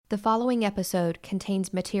The following episode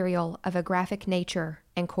contains material of a graphic nature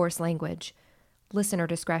and coarse language. Listener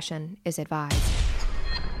discretion is advised.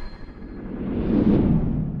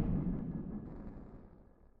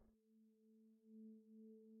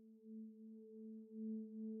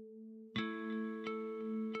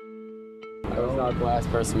 I was not the last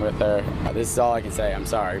person with her. This is all I can say. I'm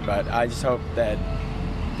sorry, but I just hope that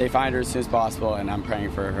they find her as soon as possible, and I'm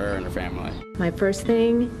praying for her and her family. My first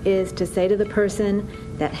thing is to say to the person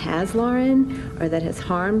that has Lauren or that has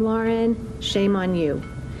harmed Lauren, shame on you.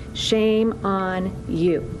 Shame on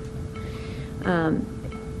you.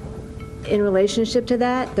 In relationship to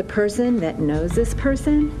that, the person that knows this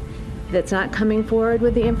person that's not coming forward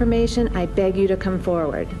with the information, I beg you to come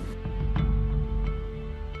forward.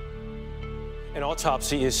 An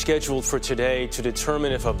autopsy is scheduled for today to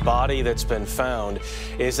determine if a body that's been found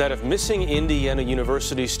is that of missing Indiana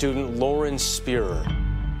University student Lauren Spierer.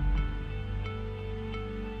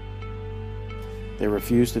 They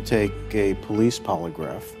refused to take a police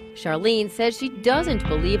polygraph. Charlene says she doesn't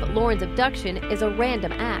believe Lauren's abduction is a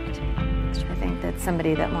random act. I think that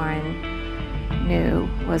somebody that Lauren knew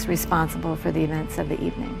was responsible for the events of the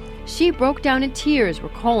evening. She broke down in tears,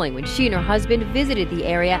 recalling when she and her husband visited the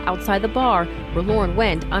area outside the bar where Lauren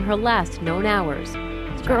went on her last known hours.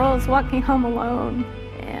 The girl's walking home alone,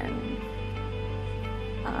 and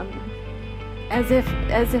as if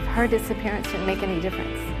her disappearance didn't make any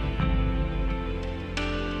difference.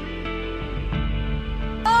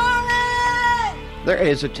 There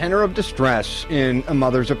is a tenor of distress in a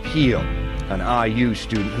mother's appeal. An IU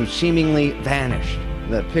student who seemingly vanished.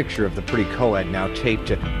 The picture of the pretty co-ed now taped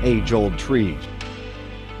to age-old trees.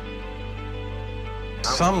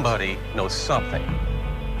 Somebody knows something,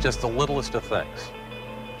 just the littlest of things.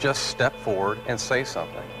 Just step forward and say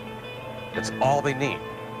something. It's all they need.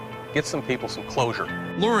 Get some people some closure.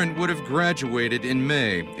 Lauren would have graduated in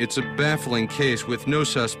May. It's a baffling case with no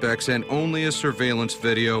suspects and only a surveillance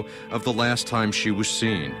video of the last time she was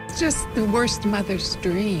seen. It's just the worst mother's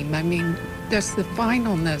dream. I mean, just the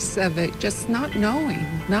finalness of it, just not knowing.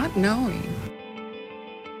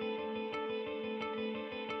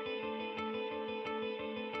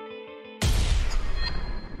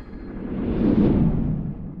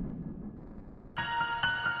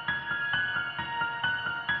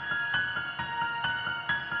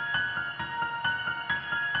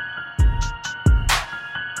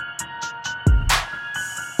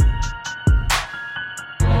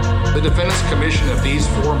 The defendant's commission of these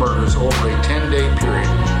four murders over a 10-day period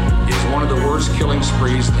is one of the worst killing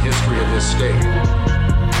sprees in the history of this state.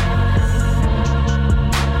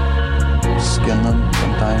 Skin them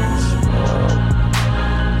sometimes,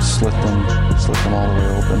 slit them all the way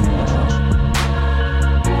open.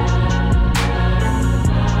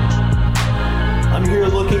 I'm here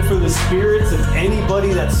looking for the spirits of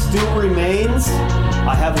anybody that still remains.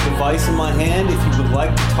 I have a device in my hand. If you would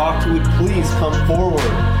like to talk to it, please come forward.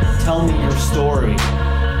 Tell me your story.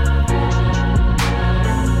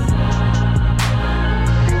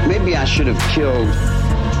 Maybe I should have killed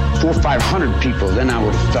 400 or 500 people, then I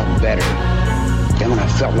would have felt better. Then when I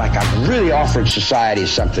felt like I really offered society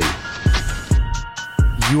something.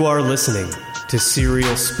 You are listening to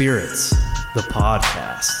Serial Spirits, the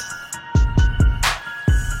podcast.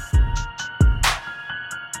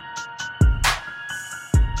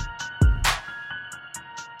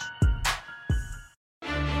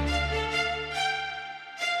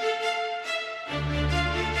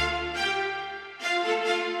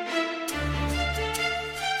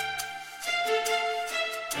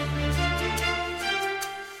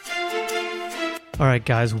 All right,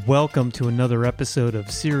 guys, welcome to another episode of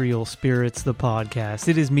Serial Spirits, the podcast.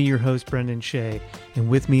 It is me, your host, Brendan Shea, and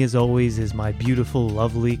with me, as always, is my beautiful,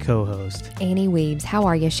 lovely co-host, Annie Weaves. How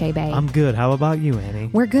are you, Shea Bae? I'm good. How about you,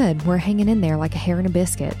 Annie? We're good. We're hanging in there like a hair in a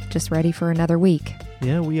biscuit, just ready for another week.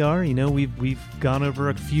 Yeah, we are. You know, we've gone over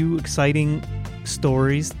a few exciting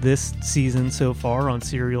stories this season so far on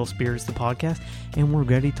Serial Spirits, the podcast, and we're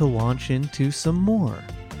ready to launch into some more.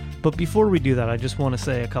 But before we do that, I just want to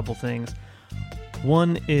say a couple things.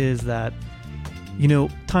 One is that, you know,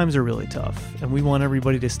 times are really tough, and we want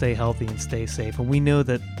everybody to stay healthy and stay safe. And we know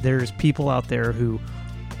that there's people out there who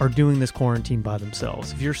are doing this quarantine by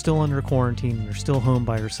themselves. If you're still under quarantine and you're still home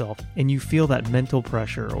by yourself and you feel that mental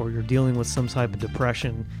pressure or you're dealing with some type of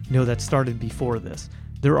depression, you know, that started before this,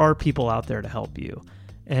 there are people out there to help you.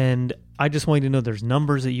 And I just want you to know there's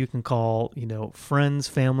numbers that you can call, you know, friends,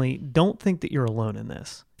 family. Don't think that you're alone in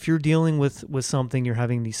this. If you're dealing with something, you're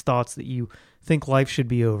having these thoughts that you think life should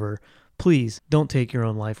be over, please don't take your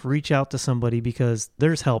own life. Reach out to somebody because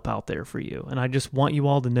there's help out there for you. And I just want you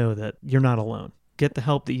all to know that you're not alone. Get the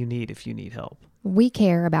help that you need if you need help. We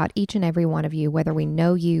care about each and every one of you, whether we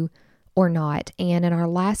know you or not. And in our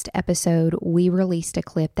last episode, we released a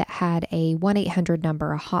clip that had a 1-800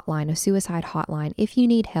 number, a hotline, a suicide hotline. If you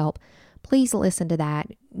need help, please listen to that.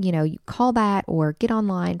 You call that or get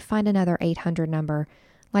online, find another 800 number.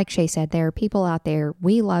 Like Shay said, there are people out there.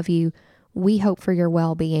 We love you. We hope for your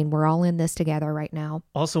well-being. We're all in this together right now.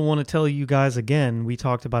 Also want to tell you guys again, we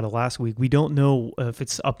talked about it last week. We don't know if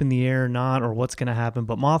it's up in the air or not or what's going to happen,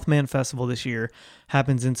 but Mothman Festival this year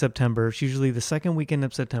happens in September. It's usually the second weekend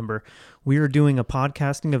of September. We are doing a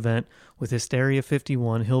podcasting event with Hysteria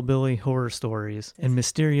 51, Hillbilly Horror Stories, and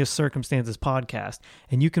Mysterious Circumstances podcast.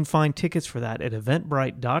 And you can find tickets for that at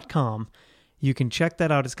eventbrite.com. You can check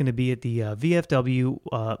that out. It's going to be at the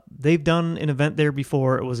VFW. They've done an event there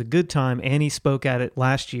before. It was a good time. Annie spoke at it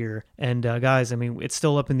last year. And guys, it's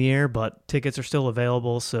still up in the air, but tickets are still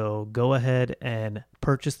available. So go ahead and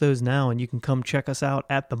purchase those now. And you can come check us out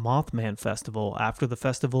at the Mothman Festival. After the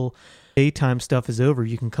festival daytime stuff is over,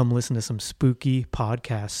 you can come listen to some spooky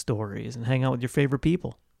podcast stories and hang out with your favorite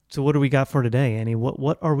people. So what do we got for today, Annie?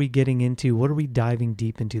 What are we getting into? What are we diving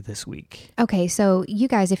deep into this week? Okay, so you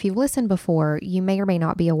guys, if you've listened before, you may or may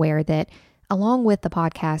not be aware that along with the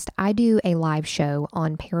podcast, I do a live show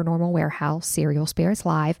on Paranormal Warehouse, Serial Spirits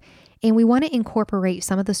Live, and we want to incorporate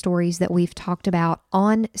some of the stories that we've talked about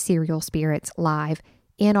on Serial Spirits Live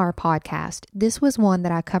in our podcast. This was one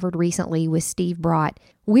that I covered recently with Steve Brott.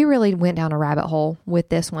 We really went down a rabbit hole with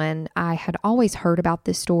this one. I had always heard about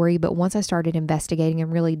this story, but once I started investigating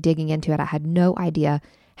and really digging into it, I had no idea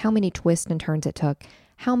how many twists and turns it took,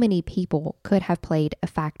 how many people could have played a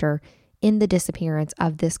factor in the disappearance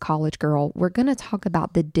of this college girl. We're going to talk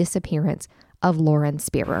about the disappearance of Lauren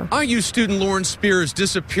Spierer. IU student Lauren Spierer's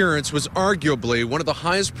disappearance was arguably one of the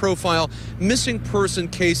highest profile missing person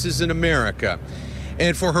cases in America.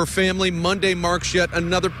 And for her family, Monday marks yet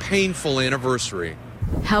another painful anniversary.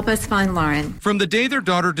 Help us find Lauren. From the day their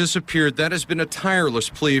daughter disappeared, that has been a tireless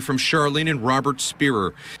plea from Charlene and Robert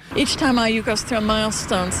Spierer. Each time IU goes through a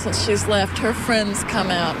milestone since she's left, her friends come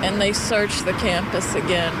out and they search the campus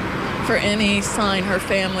again for any sign her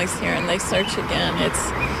family's here, and they search again.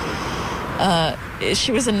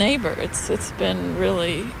 She was a neighbor. It's been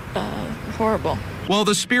really horrible. While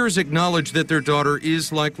the Spieers acknowledge that their daughter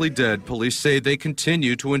is likely dead, police say they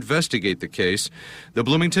continue to investigate the case. The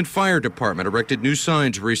Bloomington Fire Department erected new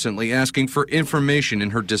signs recently asking for information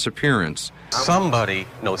in her disappearance. Somebody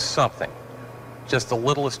knows something, just the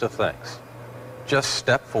littlest of things. Just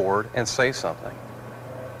step forward and say something.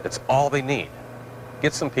 It's all they need.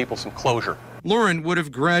 Get some people some closure. Lauren would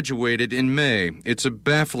have graduated in May. It's a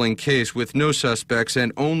baffling case with no suspects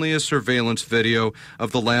and only a surveillance video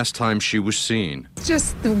of the last time she was seen. It's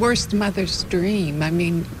just the worst mother's dream.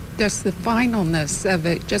 Just the finalness of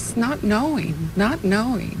it, just not knowing.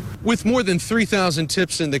 With more than 3,000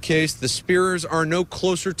 tips in the case, the Spierers are no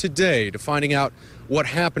closer today to finding out what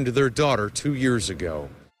happened to their daughter 2 years ago.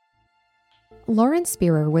 Lauren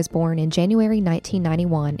Spierer was born in January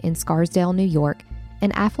 1991 in Scarsdale, New York,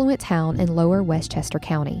 an affluent town in lower Westchester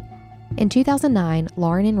County. In 2009,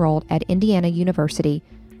 Lauren enrolled at Indiana University,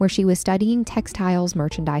 where she was studying textiles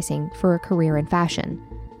merchandising for a career in fashion.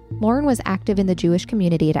 Lauren was active in the Jewish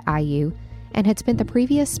community at IU and had spent the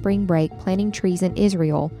previous spring break planting trees in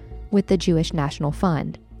Israel with the Jewish National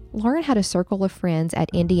Fund. Lauren had a circle of friends at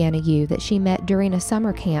Indiana U that she met during a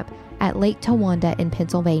summer camp at Lake Towanda in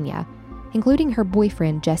Pennsylvania, including her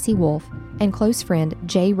boyfriend Jesse Wolf and close friend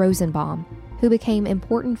Jay Rosenbaum, who became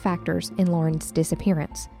important factors in Lauren's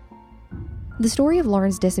disappearance. The story of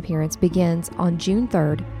Lauren's disappearance begins on June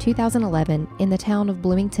 3, 2011, in the town of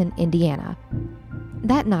Bloomington, Indiana.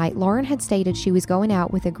 That night, Lauren had stated she was going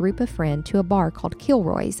out with a group of friends to a bar called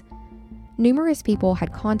Kilroy's. Numerous people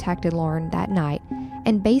had contacted Lauren that night,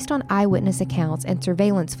 and based on eyewitness accounts and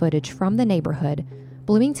surveillance footage from the neighborhood,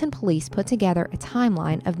 Bloomington police put together a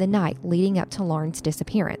timeline of the night leading up to Lauren's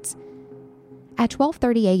disappearance. At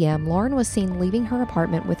 12:30 a.m., Lauren was seen leaving her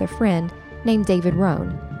apartment with a friend named David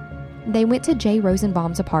Rohn. They went to Jay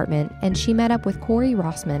Rosenbaum's apartment, and she met up with Corey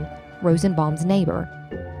Rossman, Rosenbaum's neighbor.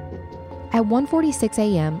 At 1:46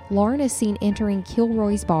 a.m., Lauren is seen entering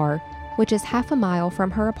Kilroy's bar, which is half a mile from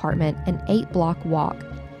her apartment, an 8-block walk,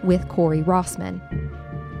 with Corey Rossman.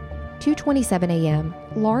 2:27 a.m.,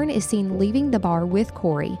 Lauren is seen leaving the bar with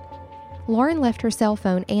Corey. Lauren left her cell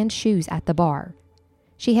phone and shoes at the bar.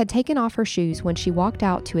 She had taken off her shoes when she walked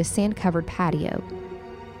out to a sand-covered patio.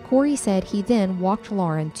 Corey said he then walked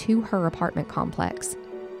Lauren to her apartment complex.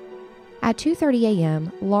 At 2:30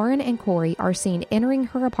 a.m., Lauren and Corey are seen entering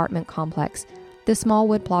her apartment complex, the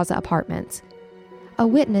Smallwood Plaza Apartments. A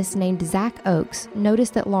witness named Zach Oakes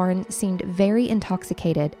noticed that Lauren seemed very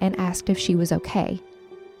intoxicated and asked if she was okay.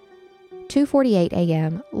 2:48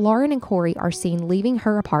 a.m., Lauren and Corey are seen leaving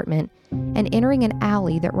her apartment and entering an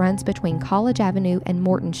alley that runs between College Avenue and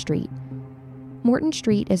Morton Street. Morton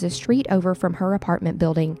Street is a street over from her apartment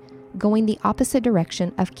building, going the opposite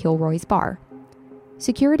direction of Kilroy's bar.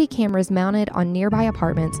 Security cameras mounted on nearby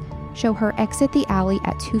apartments show her exit the alley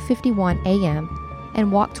at 2:51 a.m.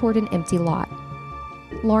 and walk toward an empty lot.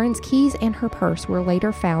 Lauren's keys and her purse were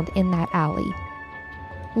later found in that alley.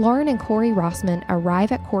 Lauren and Corey Rossman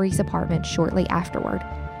arrive at Corey's apartment shortly afterward.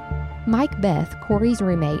 Mike Beth, Corey's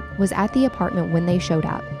roommate, was at the apartment when they showed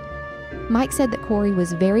up. Mike said that Corey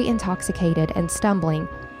was very intoxicated and stumbling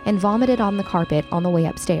and vomited on the carpet on the way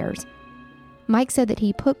upstairs. Mike said that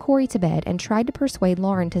he put Corey to bed and tried to persuade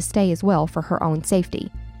Lauren to stay as well for her own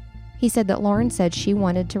safety. He said that Lauren said she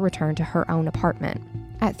wanted to return to her own apartment.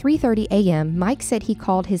 At 3:30 a.m., Mike said he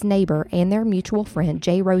called his neighbor and their mutual friend,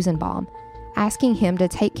 Jay Rosenbaum, asking him to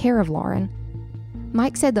take care of Lauren.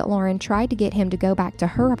 Mike said that Lauren tried to get him to go back to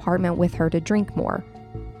her apartment with her to drink more.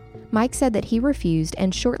 Mike said that he refused,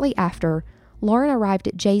 and shortly after, Lauren arrived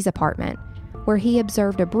at Jay's apartment, where he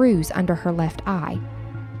observed a bruise under her left eye.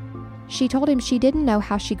 She told him she didn't know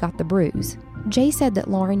how she got the bruise. Jay said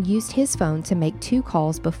that Lauren used his phone to make 2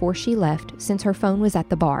 calls before she left since her phone was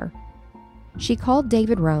at the bar. She called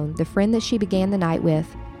David Rohn, the friend that she began the night with,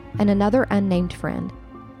 and another unnamed friend.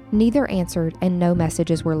 Neither answered and no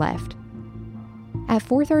messages were left. At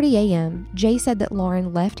 4:30 a.m., Jay said that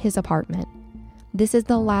Lauren left his apartment. This is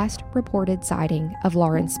the last reported sighting of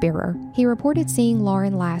Lauren Spierer. He reported seeing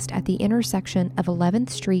Lauren last at the intersection of 11th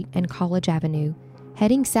Street and College Avenue,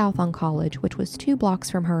 heading south on College, which was 2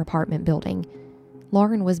 blocks from her apartment building.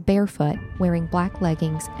 Lauren was barefoot, wearing black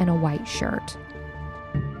leggings and a white shirt.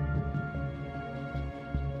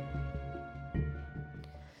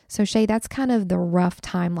 So Shay, that's kind of the rough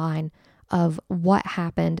timeline of what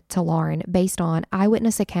happened to Lauren based on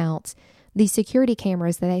eyewitness accounts, the security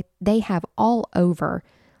cameras that they have all over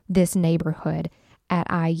this neighborhood at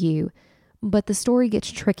IU. But the story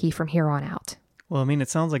gets tricky from here on out. Well, I mean, it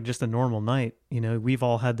sounds like just a normal night. You know, we've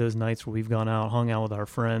all had those nights where we've gone out, hung out with our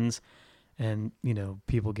friends, and, you know,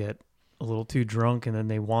 people get a little too drunk and then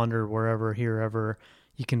they wander wherever, herever.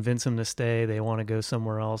 You convince them to stay. They want to go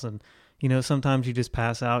somewhere else. And, you know, sometimes you just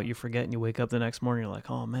pass out, you forget, and you wake up the next morning, you're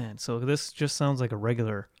like, oh, man. So this just sounds like a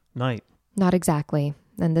regular night. Not exactly.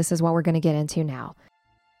 And this is what we're going to get into now.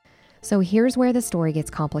 So here's where the story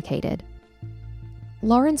gets complicated.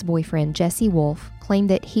 Lauren's boyfriend, Jesse Wolfe, claimed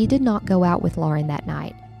that he did not go out with Lauren that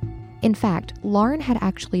night. In fact, Lauren had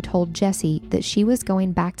actually told Jesse that she was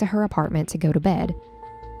going back to her apartment to go to bed.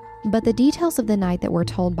 But the details of the night that were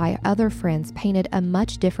told by other friends painted a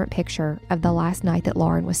much different picture of the last night that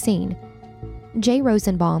Lauren was seen. Jay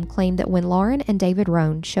Rosenbaum claimed that when Lauren and David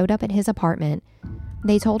Rohn showed up at his apartment,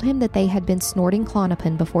 they told him that they had been snorting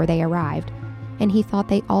Klonopin before they arrived, and he thought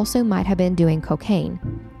they also might have been doing cocaine.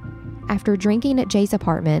 After drinking at Jay's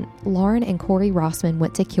apartment, Lauren and Corey Rossman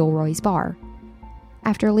went to Kilroy's bar.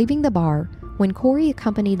 After leaving the bar, when Corey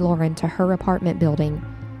accompanied Lauren to her apartment building,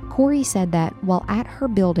 Corey said that while at her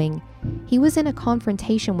building, he was in a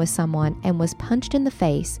confrontation with someone and was punched in the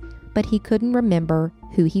face, but he couldn't remember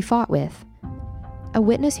who he fought with. A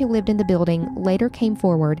witness who lived in the building later came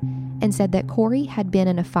forward and said that Corey had been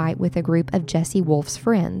in a fight with a group of Jesse Wolfe's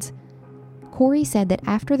friends. Corey said that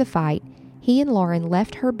after the fight, he and Lauren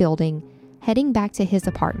left her building, heading back to his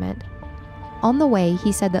apartment. On the way,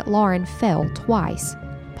 he said that Lauren fell twice,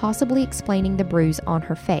 possibly explaining the bruise on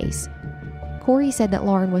her face. Corey said that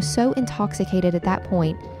Lauren was so intoxicated at that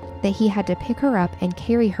point that he had to pick her up and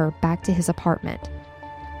carry her back to his apartment.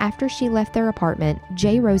 After she left their apartment,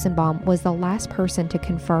 Jay Rosenbaum was the last person to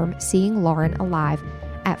confirm seeing Lauren alive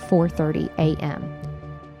at 4:30 a.m.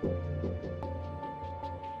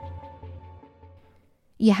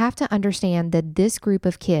 You have to understand that this group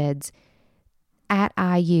of kids at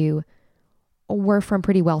IU were from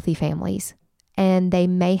pretty wealthy families, and they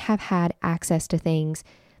may have had access to things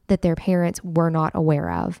that their parents were not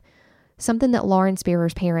aware of. Something that Lauren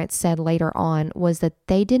Spierer's parents said later on was that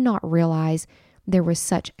they did not realize there was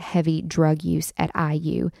such heavy drug use at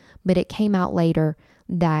IU, but it came out later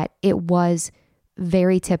that it was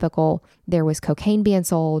very typical. There was cocaine being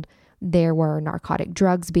sold. There were narcotic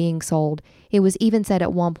drugs being sold. It was even said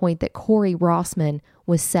at one point that Corey Rossman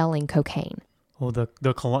was selling cocaine.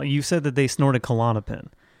 Well, you said that they snorted Klonopin.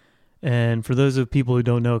 And for those of people who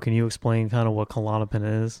don't know, can you explain kind of what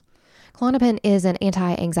Klonopin is? Klonopin is an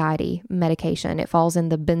anti-anxiety medication. It falls in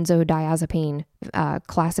the benzodiazepine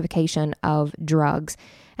classification of drugs.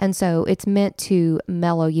 And so it's meant to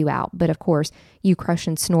mellow you out. But of course, you crush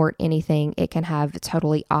and snort anything, it can have a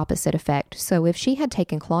totally opposite effect. So if she had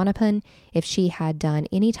taken Klonopin, if she had done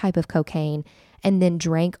any type of cocaine and then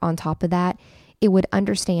drank on top of that, it would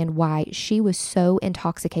understand why she was so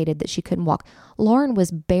intoxicated that she couldn't walk. Lauren was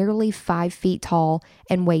barely 5 feet tall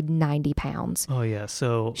and weighed 90 pounds. Oh, yeah.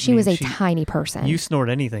 So she was a tiny person. You snort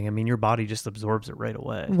anything, I mean, your body just absorbs it right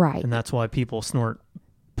away. Right. And that's why people snort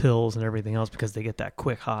pills and everything else, because they get that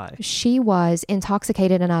quick high. She was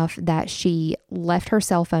intoxicated enough that she left her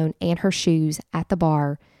cell phone and her shoes at the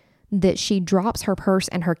bar, that she drops her purse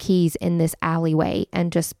and her keys in this alleyway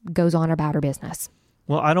and just goes on about her business.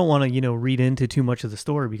 Well, I don't want to, read into too much of the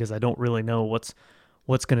story because I don't really know what's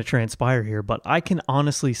going to transpire here, but I can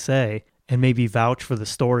honestly say, and maybe vouch for the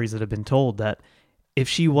stories that have been told, that if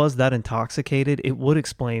she was that intoxicated, it would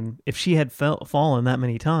explain, if she had fallen that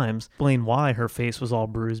many times, explain why her face was all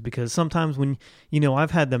bruised. Because sometimes when,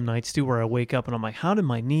 I've had them nights too where I wake up and I'm like, how did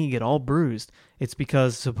my knee get all bruised? It's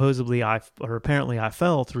because apparently I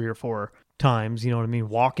fell 3 or 4 times,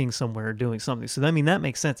 walking somewhere, doing something. So that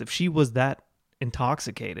makes sense. If she was that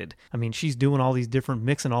intoxicated, she's doing all these different,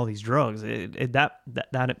 mixing all these drugs,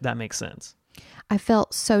 that makes sense. I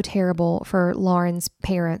felt so terrible for Lauren's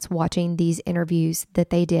parents watching these interviews that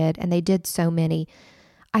they did, and they did so many.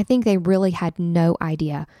 I think they really had no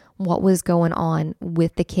idea what was going on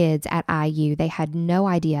with the kids at IU. They had no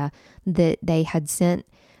idea that they had sent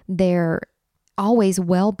their always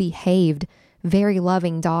well-behaved, very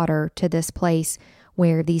loving daughter to this place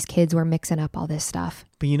where these kids were mixing up all this stuff.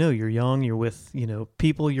 But you're young, you're with,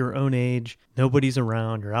 people your own age, nobody's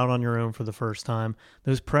around, you're out on your own for the first time.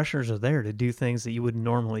 Those pressures are there to do things that you wouldn't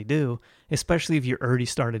normally do, especially if you already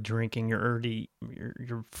started drinking, your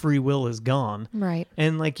free will is gone. Right.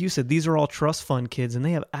 And like you said, these are all trust fund kids and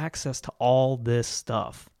they have access to all this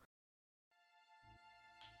stuff.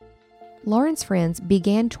 Lauren's friends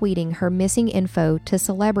began tweeting her missing info to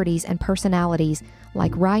celebrities and personalities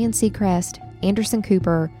like Ryan Seacrest, Anderson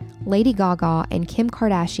Cooper, Lady Gaga, and Kim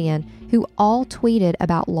Kardashian, who all tweeted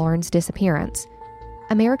about Lauren's disappearance.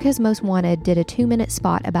 America's Most Wanted did a 2-minute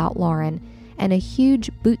spot about Lauren, and a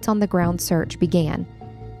huge boots-on-the-ground search began.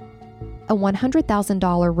 A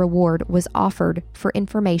 $100,000 reward was offered for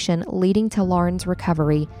information leading to Lauren's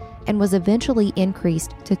recovery and was eventually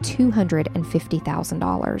increased to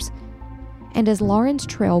 $250,000. And as Lauren's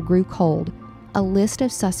trail grew cold, a list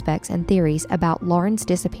of suspects and theories about Lauren's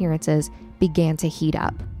disappearances began to heat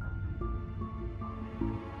up.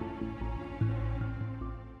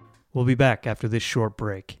 We'll be back after this short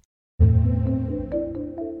break.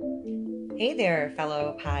 Hey there,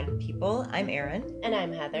 fellow pod people. I'm Erin. And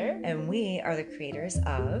I'm Heather. And we are the creators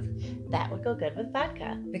of That Would Go Good with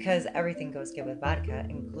Vodka. Because everything goes good with vodka,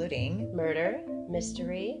 including murder,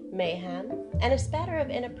 mystery, mayhem, and a spatter of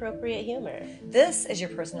inappropriate humor. This is your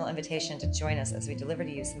personal invitation to join us as we deliver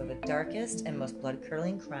to you some of the darkest and most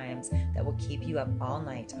blood-curdling crimes that will keep you up all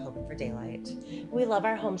night hoping for daylight. We love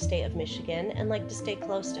our home state of Michigan and like to stay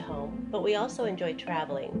close to home, but we also enjoy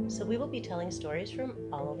traveling, so we will be telling stories from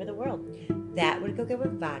all over the world. That Would Go Good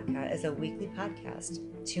with Vodka is a weekly podcast.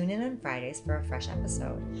 Tune in on Fridays for a fresh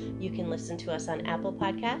episode. You can listen to us on Apple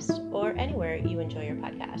Podcasts or anywhere you enjoy your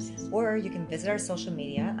podcasts. Or you can visit our social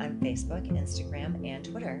media on Facebook, Instagram, and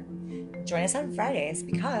Twitter. Join us on Fridays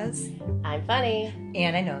because I'm funny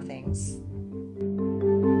and I know things.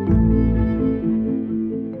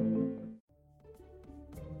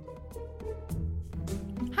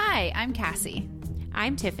 Hi, I'm Cassie.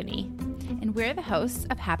 I'm Tiffany. And we're the hosts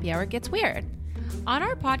of Happy Hour Gets Weird. On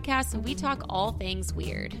our podcast, we talk all things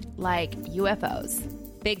weird. Like UFOs,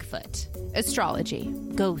 Bigfoot, astrology,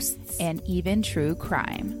 ghosts, and even true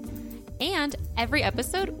crime. And every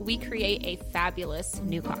episode, we create a fabulous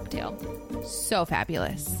new cocktail. So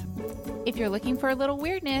fabulous. If you're looking for a little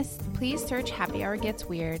weirdness, please search Happy Hour Gets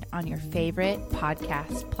Weird on your favorite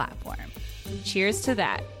podcast platform. Cheers to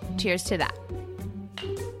that. Cheers to that.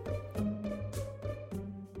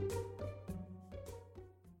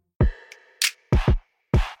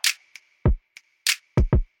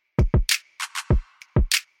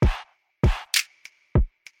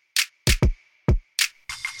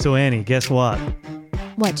 So Annie, guess what?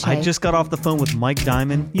 What, Shay? I just got off the phone with Mike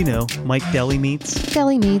Diamond, Mike Deli Meats.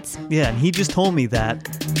 Deli Meats. Yeah, and he just told me that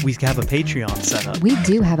we have a Patreon set up. We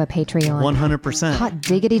do have a Patreon. 100%. Hot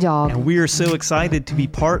diggity dog. And we are so excited to be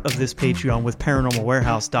part of this Patreon with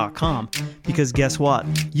ParanormalWarehouse.com because guess what?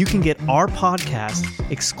 You can get our podcast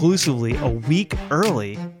exclusively a week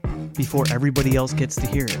early before everybody else gets to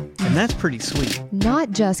hear it. And that's pretty sweet.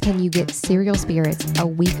 Not just can you get Serial Spirits a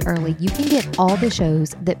week early, you can get all the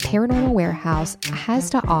shows that Paranormal Warehouse has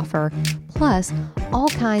to offer, plus all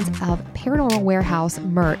kinds of Paranormal Warehouse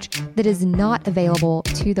merch that is not available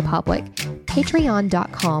to the public.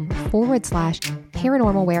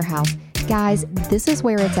 Patreon.com/Paranormal Warehouse. Guys, this is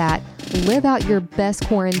where it's at. Live out your best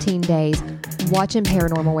quarantine days watching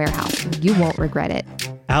Paranormal Warehouse. You won't regret it.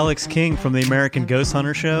 Alex King from the American Ghost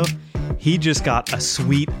Hunter Show, he just got a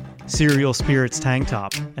sweet Serial Spirits tank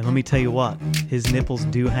top. And let me tell you what, his nipples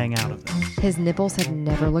do hang out of them. His nipples have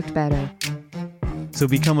never looked better. So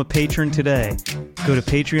become a patron today. Go to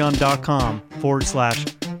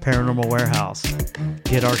patreon.com/Paranormal Warehouse.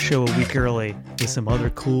 Get our show a week early with some other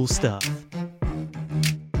cool stuff.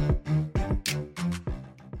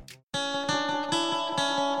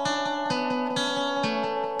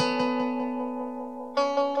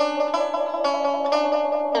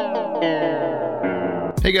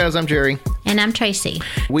 Hey guys, I'm Jerry. And I'm Tracy.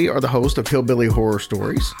 We are the host of Hillbilly Horror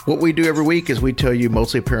Stories. What we do every week is we tell you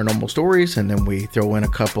mostly paranormal stories, and then we throw in a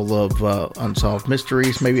couple of unsolved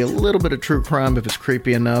mysteries, maybe a little bit of true crime if it's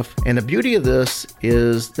creepy enough. And the beauty of this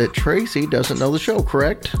is that Tracy doesn't know the show,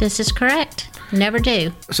 correct? This is correct. Never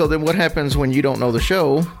do. So then what happens when you don't know the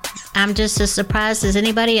show? I'm just as surprised as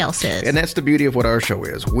anybody else is. And that's the beauty of what our show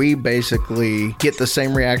is. We basically get the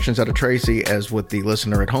same reactions out of Tracy as what the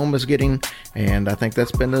listener at home is getting. And I think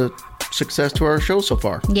that's been a success to our show so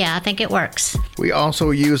far. Yeah, I think it works. We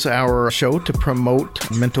also use our show to promote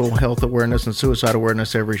mental health awareness and suicide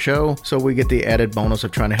awareness every show. So we get the added bonus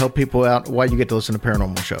of trying to help people out while you get to listen to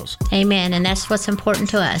paranormal shows. Amen. And that's what's important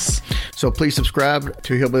to us. So please subscribe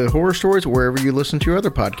to Hillbilly Horror Stories wherever you listen to your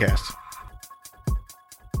other podcasts.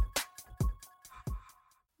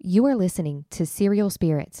 You are listening to Serial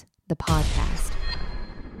Spirits, the podcast.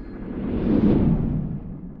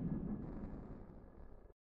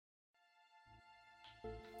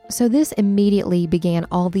 So this immediately began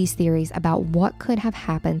all these theories about what could have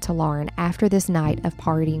happened to Lauren after this night of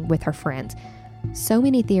partying with her friends. So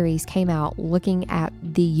many theories came out looking at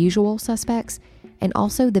the usual suspects and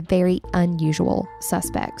also the very unusual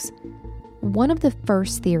suspects. One of the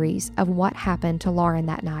first theories of what happened to Lauren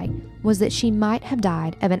that night was that she might have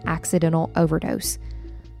died of an accidental overdose.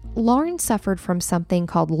 Lauren suffered from something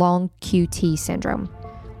called long QT syndrome,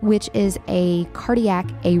 which is a cardiac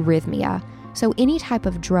arrhythmia. So any type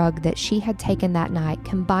of drug that she had taken that night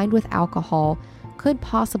combined with alcohol could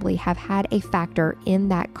possibly have had a factor in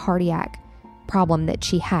that cardiac problem that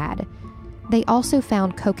she had. They also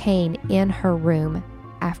found cocaine in her room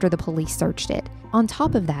after the police searched it. On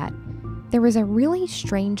top of that, there was a really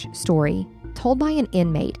strange story told by an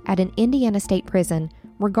inmate at an Indiana state prison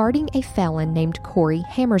regarding a felon named Corey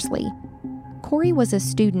Hammersley. Corey was a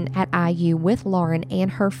student at IU with Lauren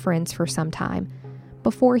and her friends for some time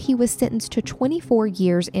before he was sentenced to 24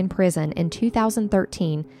 years in prison in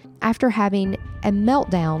 2013 after having a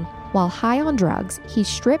meltdown while high on drugs. He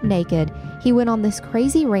stripped naked. He went on this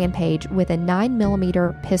crazy rampage with a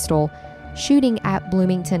 9mm pistol shooting at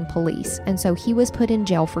Bloomington police, and so he was put in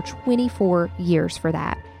jail for 24 years for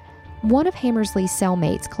that. One of Hammersley's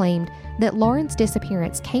cellmates claimed that Lauren's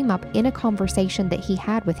disappearance came up in a conversation that he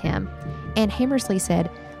had with him, and Hammersley said,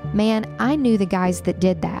 "Man, I knew the guys that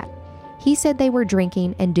did that. He said they were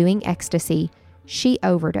drinking and doing ecstasy. She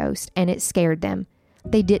overdosed, and it scared them.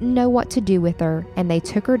 They didn't know what to do with her, and they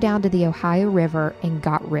took her down to the Ohio River and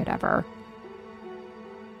got rid of her."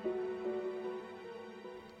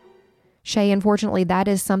 Shay, unfortunately, that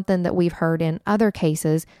is something that we've heard in other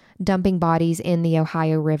cases, dumping bodies in the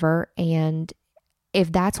Ohio River. And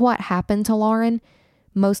if that's what happened to Lauren,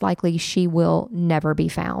 most likely she will never be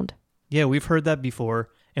found. Yeah, we've heard that before.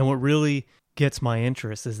 And what really gets my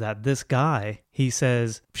interest is that this guy, he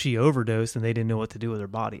says she overdosed and they didn't know what to do with her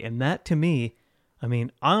body. And that to me, I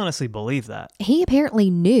mean, I honestly believe that. He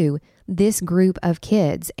apparently knew this group of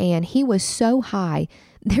kids and he was so high.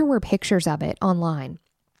 There were pictures of it online.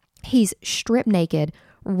 He's stripped naked,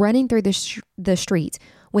 running through the streets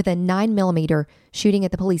with a 9mm shooting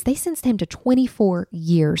at the police. They sentenced him to 24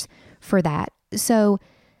 years for that. So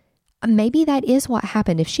maybe that is what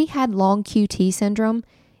happened. If she had long QT syndrome,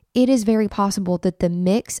 it is very possible that the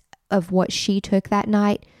mix of what she took that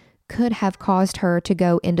night could have caused her to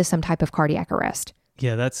go into some type of cardiac arrest.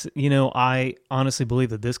 Yeah, that's, I honestly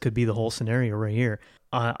believe that this could be the whole scenario right here.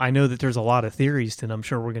 I know that there's a lot of theories, and I'm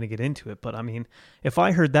sure we're going to get into it. But I mean, if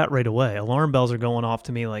I heard that right away, alarm bells are going off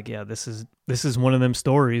to me like, yeah, this is one of them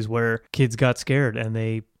stories where kids got scared and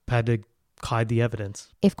they had to hide the evidence.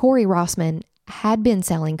 If Corey Rossman had been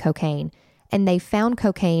selling cocaine and they found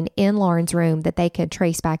cocaine in Lauren's room that they could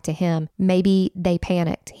trace back to him. Maybe they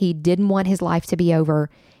panicked. He didn't want his life to be over,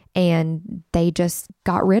 and they just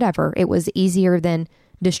got rid of her. It was easier than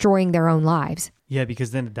destroying their own lives. Yeah,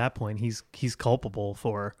 because then at that point, he's culpable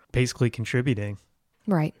for basically contributing.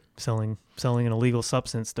 Right. Selling an illegal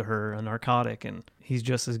substance to her, a narcotic, and he's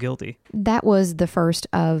just as guilty. That was the first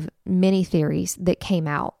of many theories that came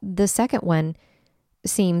out. The second one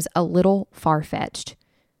seems a little far-fetched.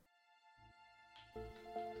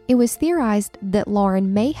 It was theorized that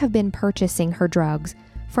Lauren may have been purchasing her drugs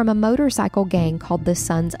from a motorcycle gang called the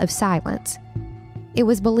Sons of Silence. It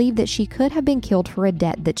was believed that she could have been killed for a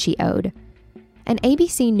debt that she owed. An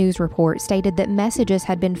ABC News report stated that messages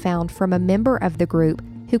had been found from a member of the group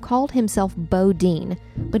who called himself Bo Dean,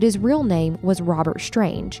 but his real name was Robert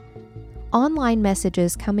Strange. Online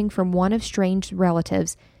messages coming from one of Strange's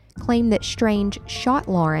relatives claim that Strange shot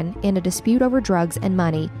Lauren in a dispute over drugs and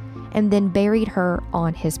money and then buried her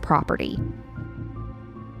on his property.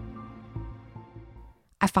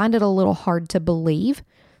 I find it a little hard to believe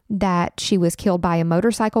that she was killed by a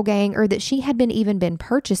motorcycle gang or that she had even been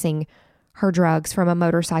purchasing her drugs from a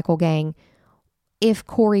motorcycle gang if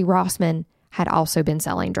Corey Rossman had also been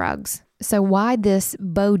selling drugs. So why this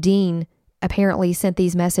Bo Dean apparently sent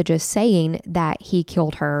these messages saying that he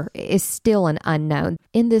killed her is still an unknown.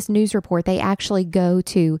 In this news report, they actually go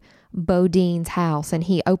to Bo Dean's house and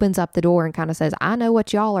he opens up the door and kind of says, I know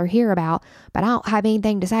what y'all are here about, but I don't have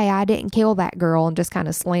anything to say. I didn't kill that girl, and just kind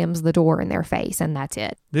of slams the door in their face, and that's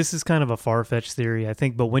it. This is kind of a far-fetched theory, I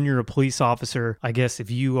think, but when you're a police officer, I guess if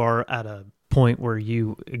you are at a point where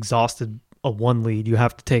you exhausted a one lead, you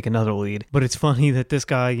have to take another lead. But it's funny that this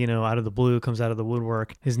guy, out of the blue, comes out of the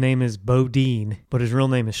woodwork. His name is Bo Dean, but his real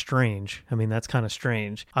name is Strange. I mean, that's kind of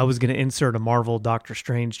strange. I was going to insert a Marvel Doctor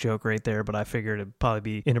Strange joke right there, but I figured it'd probably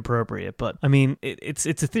be inappropriate. But I mean, it's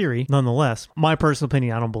a theory nonetheless. My personal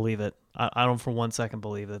opinion, I don't believe it. I don't for one second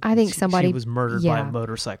believe that I think she was murdered by a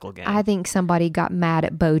motorcycle gang. I think somebody got mad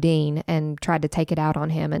at Bo Dean and tried to take it out on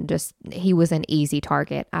him, and he was an easy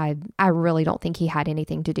target. I really don't think he had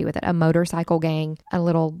anything to do with it. A motorcycle gang,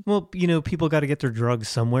 Well, people got to get their drugs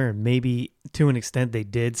somewhere, and maybe to an extent they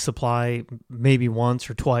did supply maybe once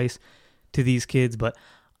or twice to these kids, but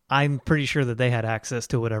I'm pretty sure that they had access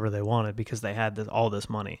to whatever they wanted because they had all this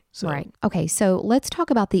money. So. Right. Okay, so let's talk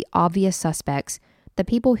about the obvious suspects, the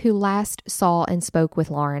people who last saw and spoke with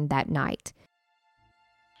Lauren that night.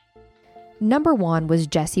 Number one was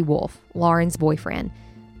Jesse Wolf, Lauren's boyfriend.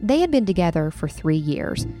 They had been together for 3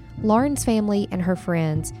 years. Lauren's family and her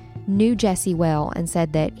friends knew Jesse well and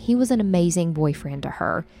said that he was an amazing boyfriend to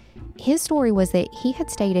her. His story was that he had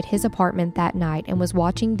stayed at his apartment that night and was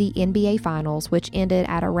watching the NBA Finals, which ended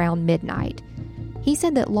at around midnight. He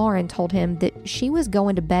said that Lauren told him that she was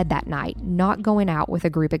going to bed that night, not going out with a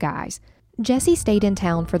group of guys. Jesse stayed in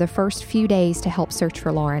town for the first few days to help search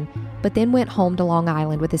for Lauren, but then went home to Long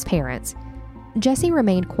Island with his parents. Jesse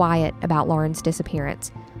remained quiet about Lauren's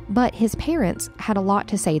disappearance, but his parents had a lot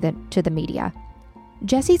to say to the media.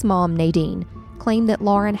 Jesse's mom, Nadine, claimed that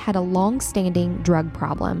Lauren had a long-standing drug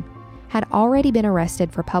problem, had already been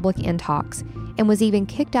arrested for public intox, and was even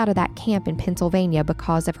kicked out of that camp in Pennsylvania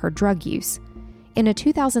because of her drug use. In a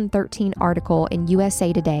 2013 article in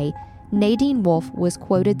USA Today, Nadine Wolf was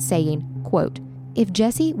quoted saying, quote, "If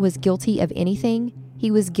Jesse was guilty of anything,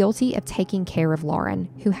 he was guilty of taking care of Lauren,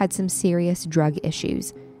 who had some serious drug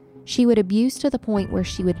issues. She would abuse to the point where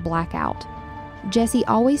she would black out. Jesse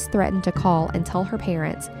always threatened to call and tell her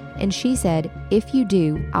parents, and she said, 'If you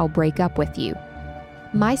do, I'll break up with you.'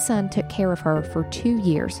 My son took care of her for 2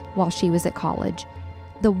 years while she was at college.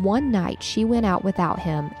 The one night she went out without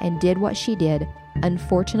him and did what she did,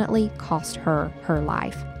 unfortunately cost her her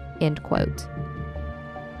life." End quote.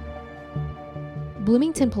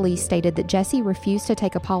 Bloomington police stated that Jesse refused to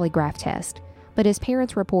take a polygraph test, but his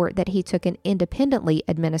parents report that he took an independently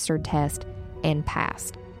administered test and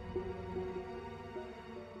passed.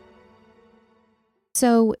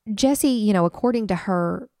 So Jesse, according to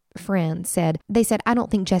her friends, they said, I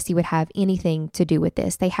don't think Jesse would have anything to do with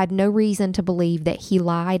this. They had no reason to believe that he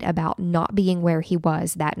lied about not being where he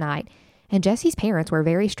was that night. And Jesse's parents were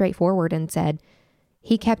very straightforward and said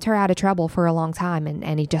he kept her out of trouble for a long time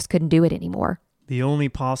and he just couldn't do it anymore. The only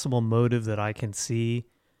possible motive that I can see,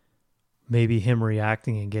 maybe him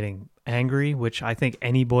reacting and getting angry, which I think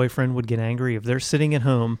any boyfriend would get angry if they're sitting at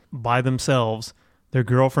home by themselves. Their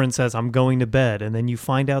girlfriend says, I'm going to bed. And then you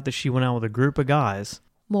find out that she went out with a group of guys.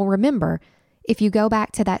 Well, remember, if you go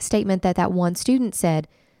back to that statement that one student said,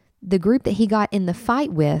 the group that he got in the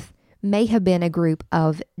fight with may have been a group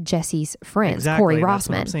of Jesse's friends, exactly, Corey that's Rossman.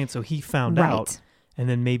 What I'm saying. So he found out and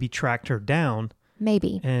then maybe tracked her down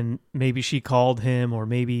Maybe. And maybe she called him, or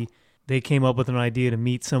maybe they came up with an idea to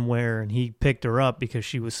meet somewhere and he picked her up because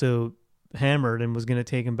she was so hammered and was going to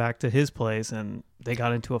take him back to his place, and they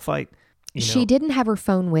got into a fight. She didn't have her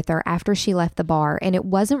phone with her after she left the bar, and it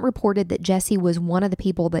wasn't reported that Jesse was one of the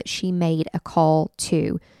people that she made a call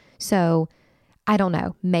to. So I don't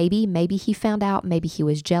know. Maybe he found out. Maybe he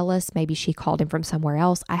was jealous. Maybe she called him from somewhere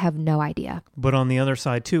else. I have no idea. But on the other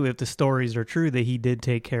side, too, if the stories are true that he did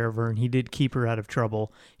take care of her and he did keep her out of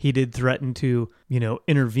trouble, he did threaten to,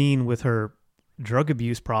 intervene with her drug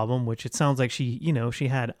abuse problem, which it sounds like she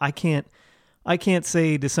had. I can't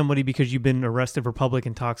say to somebody because you've been arrested for public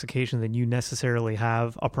intoxication that you necessarily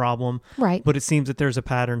have a problem. Right. But it seems that there's a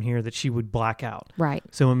pattern here that she would black out. Right.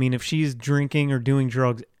 So, I mean, if she's drinking or doing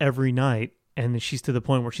drugs every night and she's to the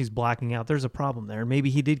point where she's blacking out, there's a problem there. Maybe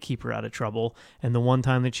he did keep her out of trouble. And the one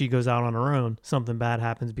time that she goes out on her own, something bad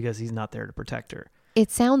happens because he's not there to protect her.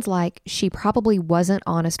 It sounds like she probably wasn't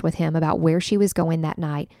honest with him about where she was going that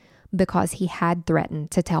night, because he had threatened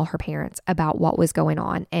to tell her parents about what was going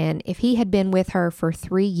on. And if he had been with her for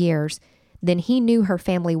 3 years, then he knew her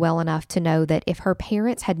family well enough to know that if her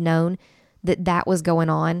parents had known that was going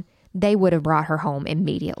on, they would have brought her home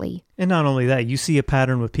immediately. And not only that, you see a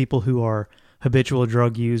pattern with people who are habitual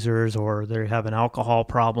drug users or they have an alcohol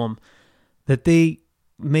problem, that they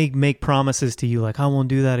make promises to you like, I won't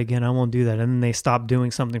do that again, I won't do that. And then they stop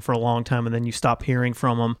doing something for a long time, and then you stop hearing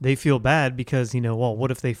from them. They feel bad because, well,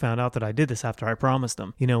 what if they found out that I did this after I promised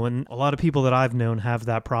them? And a lot of people that I've known have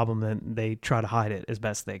that problem, and they try to hide it as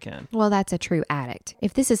best they can. Well, that's a true addict.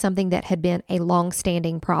 If this is something that had been a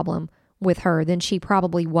long-standing problem with her, then she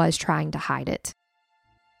probably was trying to hide it.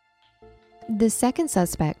 The second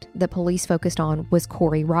suspect that police focused on was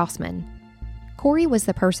Corey Rossman. Corey was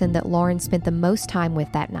the person that Lauren spent the most time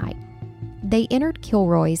with that night. They entered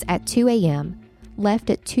Kilroy's at 2 a.m., left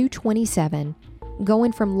at 2:27,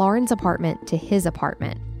 going from Lauren's apartment to his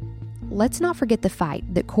apartment. Let's not forget the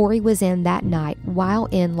fight that Corey was in that night while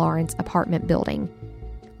in Lauren's apartment building.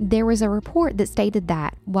 There was a report that stated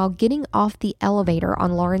that while getting off the elevator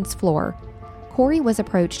on Lauren's floor, Corey was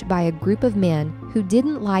approached by a group of men who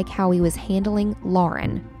didn't like how he was handling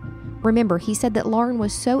Lauren. Remember, he said that Lauren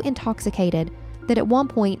was so intoxicated that at one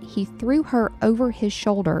point he threw her over his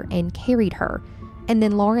shoulder and carried her, and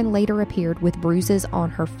then Lauren later appeared with bruises on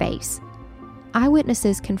her face.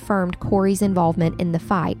 Eyewitnesses confirmed Corey's involvement in the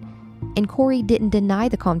fight, and Corey didn't deny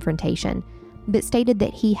the confrontation, but stated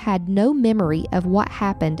that he had no memory of what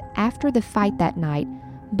happened after the fight that night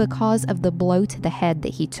because of the blow to the head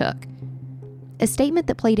that he took. A statement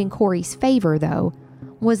that played in Corey's favor, though,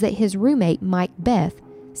 was that his roommate, Mike Beth,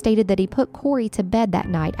 stated that he put Corey to bed that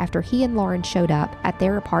night after he and Lauren showed up at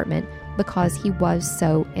their apartment because he was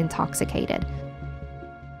so intoxicated.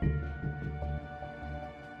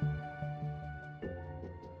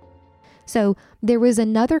 So there was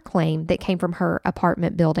another claim that came from her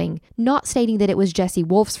apartment building, not stating that it was Jesse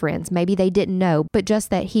Wolf's friends. Maybe they didn't know, but just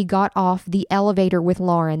that he got off the elevator with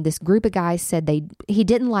Lauren. This group of guys said he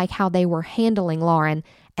didn't like how they were handling Lauren,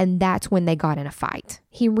 and that's when they got in a fight.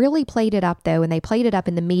 He really played it up, though, and they played it up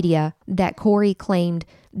in the media that Corey claimed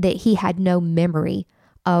that he had no memory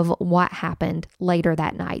of what happened later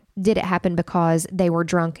that night. Did it happen because they were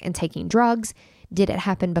drunk and taking drugs? Did it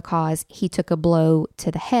happen because he took a blow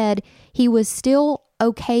to the head? He was still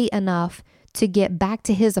okay enough to get back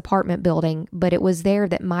to his apartment building, but it was there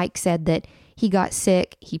that Mike said that he got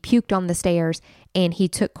sick, he puked on the stairs, and he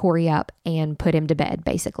took Corey up and put him to bed,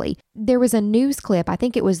 basically. There was a news clip, I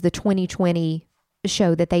think it was the 2020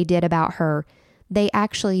 show that they did about her. They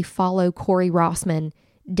actually follow Corey Rossman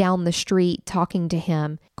down the street talking to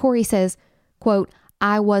him. Corey says, quote,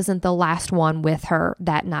 "I wasn't the last one with her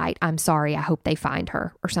that night. I'm sorry. I hope they find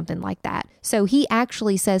her," or something like that. So he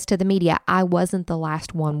actually says to the media, "I wasn't the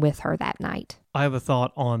last one with her that night." I have a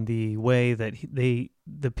thought on the way that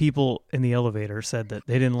the people in the elevator said that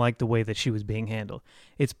they didn't like the way that she was being handled.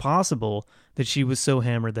 It's possible that she was so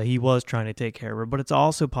hammered that he was trying to take care of her, but it's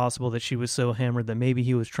also possible that she was so hammered that maybe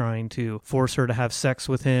he was trying to force her to have sex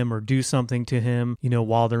with him or do something to him,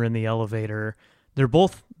 while they're in the elevator. They're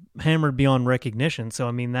both hammered beyond recognition, so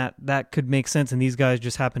I mean that could make sense, and these guys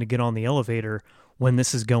just happen to get on the elevator when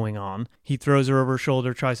this is going on. He throws her over her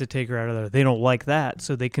shoulder, tries to take her out of there. They don't like that,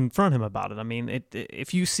 so they confront him about it. I mean,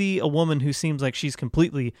 if you see a woman who seems like she's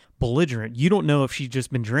completely belligerent, you don't know if she's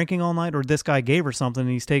just been drinking all night or this guy gave her something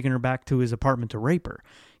and he's taking her back to his apartment to rape her.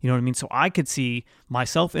 You know what I mean? So I could see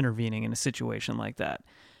myself intervening in a situation like that.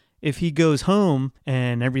 If he goes home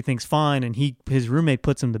and everything's fine and his roommate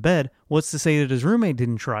puts him to bed, what's to say that his roommate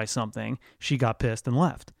didn't try something, she got pissed and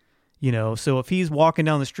left? So if he's walking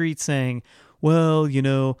down the street saying, well,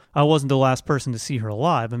 I wasn't the last person to see her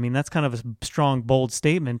alive. I mean, that's kind of a strong, bold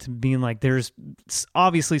statement, being like there's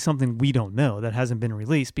obviously something we don't know that hasn't been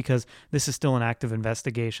released, because this is still an active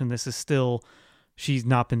investigation. This is still, she's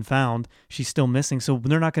not been found. She's still missing. So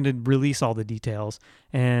they're not going to release all the details.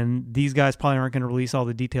 And these guys probably aren't going to release all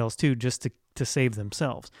the details too, just to save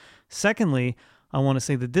themselves. Secondly, I want to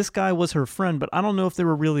say that this guy was her friend, but I don't know if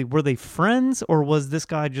were they friends, or was this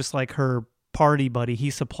guy just like her party buddy? He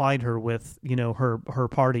supplied her with, her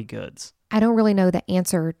party goods. I don't really know the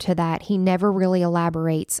answer to that. He never really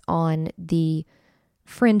elaborates on the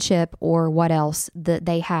friendship or what else that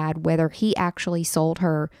they had, whether he actually sold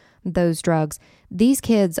her those drugs. These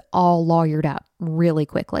kids all lawyered up really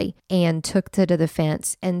quickly and took to the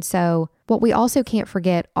defense. And so what we also can't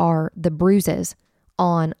forget are the bruises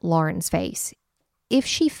on Lauren's face. If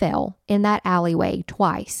she fell in that alleyway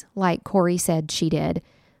twice, like Corey said she did,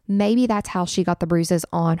 maybe that's how she got the bruises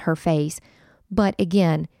on her face. But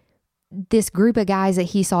again, this group of guys that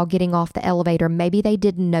he saw getting off the elevator, maybe they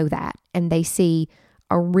didn't know that, and they see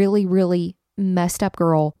a really, really messed up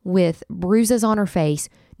girl with bruises on her face,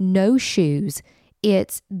 no shoes.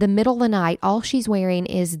 It's the middle of the night. All she's wearing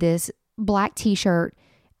is this black t-shirt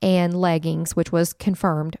and leggings, which was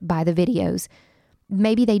confirmed by the videos.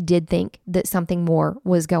 Maybe they did think that something more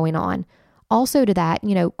was going on. Also to that,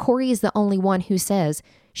 Corey is the only one who says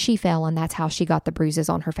she fell and that's how she got the bruises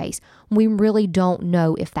on her face. We really don't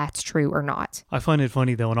know if that's true or not. I find it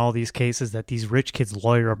funny, though, in all these cases that these rich kids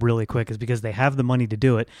lawyer up really quick is because they have the money to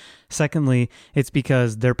do it. Secondly, it's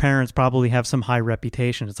because their parents probably have some high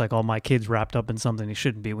reputation. It's like, oh, my kid's wrapped up in something he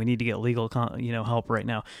shouldn't be. We need to get legal help right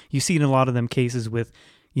now. You see it in a lot of them cases with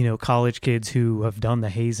college kids who have done the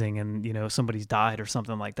hazing and, somebody's died or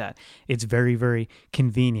something like that. It's very, very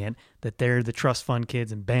convenient that they're the trust fund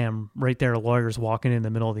kids and bam, right there, a lawyer's walking in the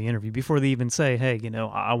middle of the interview before they even say, hey,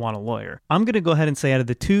 I want a lawyer. I'm going to go ahead and say out of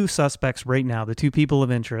the two suspects right now, the two people of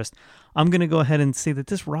interest, I'm going to go ahead and say that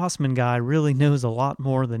this Rossman guy really knows a lot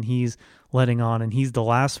more than he's letting on. And he's the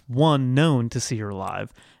last one known to see her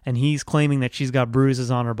live. And he's claiming that she's got bruises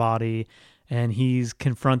on her body. And he's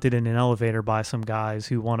confronted in an elevator by some guys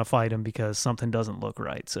who want to fight him because something doesn't look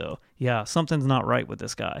right. So, yeah, something's not right with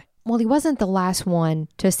this guy. Well, he wasn't the last one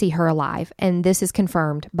to see her alive, and this is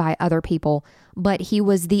confirmed by other people, but he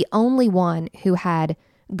was the only one who had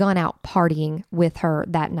gone out partying with her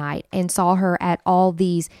that night and saw her at all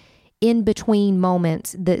these in-between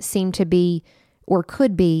moments that seemed to be or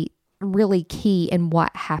could be really key in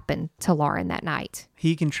what happened to Lauren that night.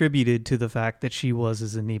 He contributed to the fact that she was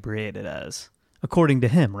as inebriated as, according to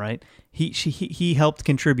him, right? He helped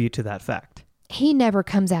contribute to that fact. He never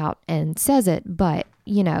comes out and says it, but,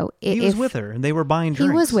 he was with her and they were buying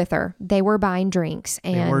drinks. He was with her. They were buying drinks.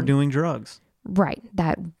 And they were doing drugs. Right.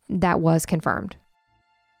 That was confirmed.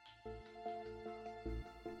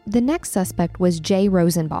 The next suspect was Jay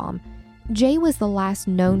Rosenbaum. Jay was the last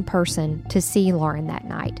known person to see Lauren that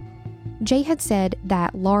night. Jay had said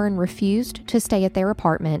that Lauren refused to stay at their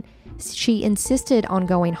apartment. She insisted on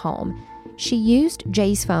going home. She used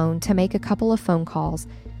Jay's phone to make a couple of phone calls,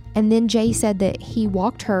 and then Jay said that he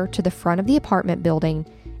walked her to the front of the apartment building,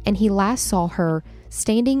 and he last saw her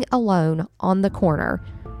standing alone on the corner.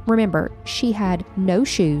 Remember, she had no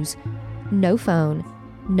shoes, no phone,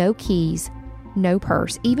 no keys, no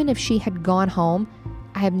purse. Even if she had gone home,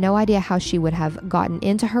 I have no idea how she would have gotten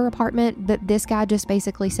into her apartment, but this guy just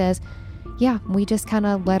basically says, yeah, we just kind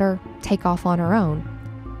of let her take off on her own.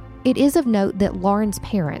 It is of note that Lauren's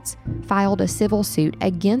parents filed a civil suit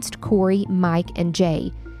against Corey, Mike, and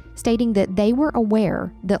Jay, stating that they were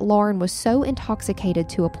aware that Lauren was so intoxicated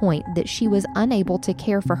to a point that she was unable to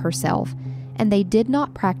care for herself, and they did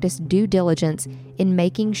not practice due diligence in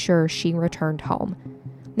making sure she returned home.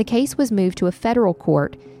 The case was moved to a federal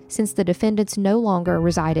court since the defendants no longer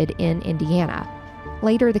resided in Indiana.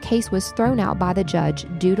 Later, the case was thrown out by the judge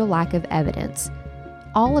due to lack of evidence.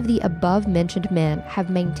 All of the above-mentioned men have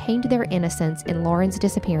maintained their innocence in Lauren's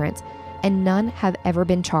disappearance, and none have ever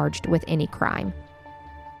been charged with any crime.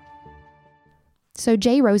 So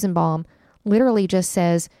Jay Rosenbaum literally just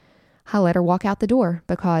says, I let her walk out the door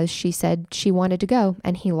because she said she wanted to go,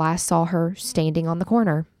 and he last saw her standing on the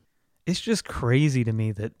corner. It's just crazy to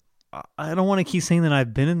me that I don't want to keep saying that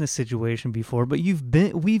I've been in this situation before, but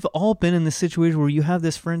we've all been in this situation where you have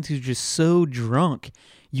this friend who's just so drunk,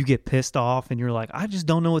 you get pissed off and you're like, I just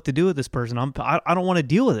don't know what to do with this person. I don't want to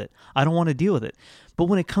deal with it. I don't want to deal with it. But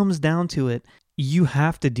when it comes down to it, you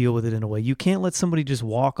have to deal with it in a way. You can't let somebody just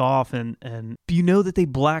walk off and you know that they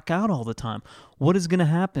black out all the time. What is going to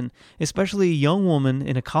happen? Especially a young woman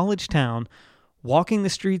in a college town walking the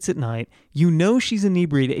streets at night. You know she's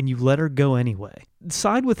inebriated and you let her go anyway.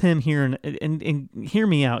 Side with him here and hear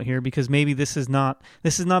me out here, because maybe this is not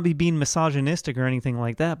me being misogynistic or anything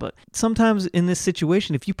like that, but sometimes in this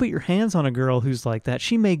situation, if you put your hands on a girl who's like that,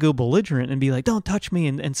 she may go belligerent and be like, don't touch me,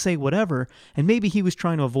 and say whatever. And maybe he was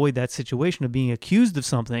trying to avoid that situation of being accused of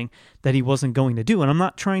something that he wasn't going to do. And I'm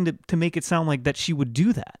not trying to make it sound like that she would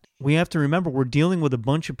do that. We have to remember we're dealing with a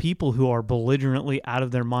bunch of people who are belligerently out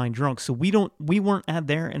of their mind drunk. So we weren't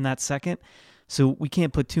there in that second. So we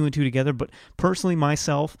can't put two and two together. But personally,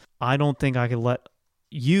 myself, I don't think I could let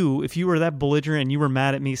you, if you were that belligerent and you were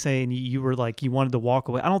mad at me saying you were like, you wanted to walk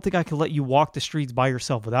away, I don't think I could let you walk the streets by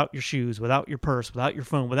yourself without your shoes, without your purse, without your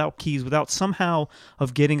phone, without keys, without somehow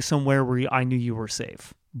of getting somewhere where I knew you were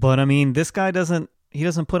safe. But I mean, this guy doesn't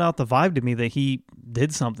put out the vibe to me that he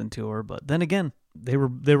did something to her. But then again, they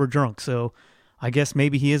were drunk. So I guess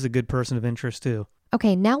maybe he is a good person of interest too.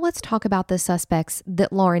 Okay, now let's talk about the suspects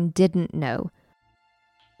that Lauren didn't know.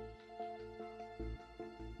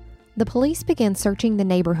 The police began searching the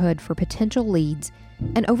neighborhood for potential leads,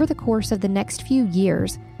 and over the course of the next few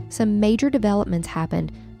years, some major developments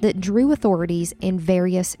happened that drew authorities in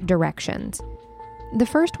various directions. The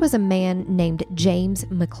first was a man named James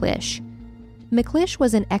McClish. McClish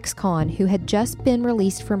was an ex-con who had just been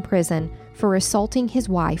released from prison for assaulting his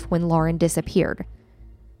wife when Lauren disappeared.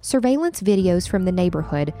 Surveillance videos from the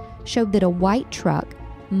neighborhood showed that a white truck,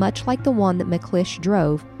 much like the one that McClish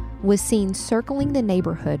drove, was seen circling the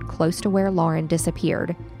neighborhood close to where Lauren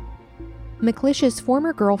disappeared. McClish's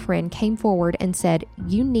former girlfriend came forward and said,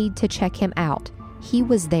 "You need to check him out. He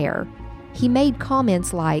was there." He made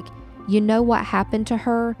comments like, "You know what happened to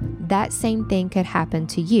her? That same thing could happen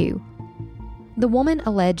to you." The woman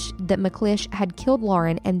alleged that McClish had killed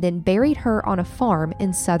Lauren and then buried her on a farm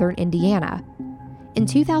in southern Indiana. In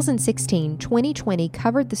 2016, 2020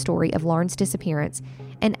 covered the story of Lauren's disappearance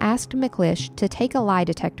and asked McClish to take a lie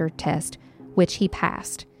detector test, which he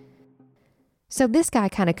passed. So this guy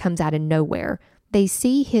kind of comes out of nowhere. They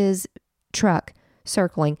see his truck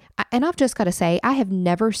circling, and I've just got to say, I have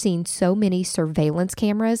never seen so many surveillance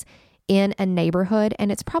cameras in a neighborhood,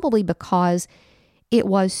 and it's probably because it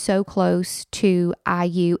was so close to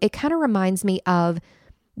IU. It kind of reminds me of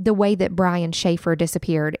the way that Brian Schaefer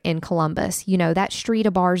disappeared in Columbus. You know, that street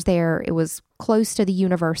of bars there, it was close to the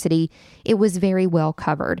university. It was very well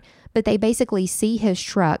covered. But they basically see his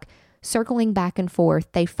truck circling back and forth.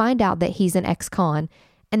 They find out that he's an ex-con.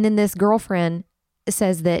 And then this girlfriend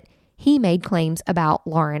says that he made claims about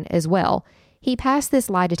Lauren as well. He passed this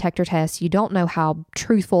lie detector test. You don't know how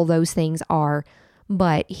truthful those things are,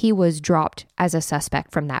 but he was dropped as a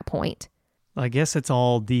suspect from that point. I guess it's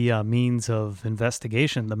all the means of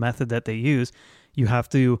investigation, the method that they use. You have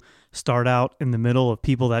to start out in the middle of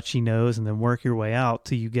people that she knows and then work your way out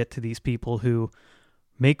till you get to these people who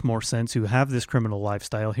make more sense, who have this criminal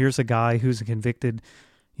lifestyle. Here's a guy who's a convicted,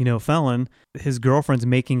 felon. His girlfriend's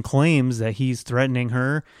making claims that he's threatening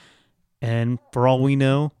her. And for all we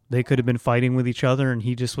know, they could have been fighting with each other, and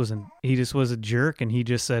he just was a jerk, and he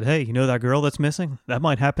just said, "Hey, you know that girl that's missing? That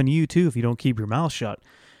might happen to you too if you don't keep your mouth shut.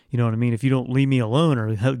 You know what I mean? If you don't leave me alone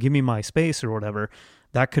or give me my space or whatever."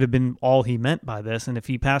 That could have been all he meant by this. And if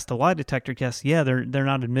he passed a lie detector test, yeah, they're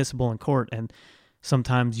not admissible in court. And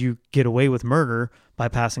sometimes you get away with murder by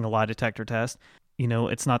passing a lie detector test.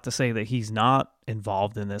 It's not to say that he's not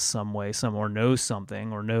involved in this some way, or knows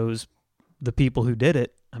something, or knows the people who did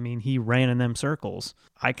it. I mean, he ran in them circles.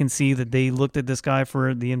 I can see that they looked at this guy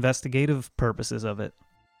for the investigative purposes of it.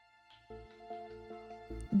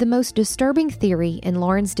 The most disturbing theory in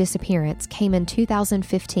Lauren's disappearance came in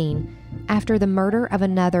 2015 after the murder of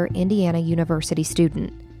another Indiana University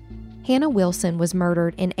student. Hannah Wilson was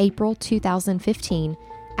murdered in April 2015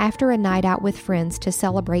 after a night out with friends to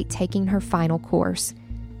celebrate taking her final course.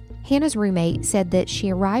 Hannah's roommate said that she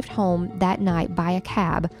arrived home that night by a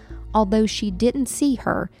cab. Although she didn't see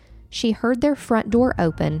her, she heard their front door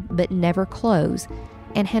open but never close,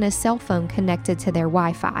 and Hannah's cell phone connected to their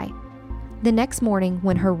Wi-Fi. The next morning,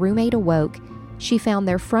 when her roommate awoke, she found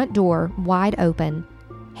their front door wide open,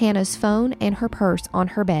 Hannah's phone and her purse on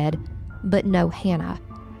her bed, but no Hannah.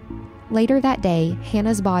 Later that day,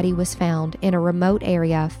 Hannah's body was found in a remote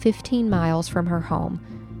area 15 miles from her home.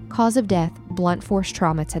 Cause of death, blunt force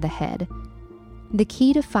trauma to the head. The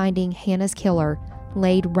key to finding Hannah's killer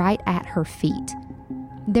laid right at her feet.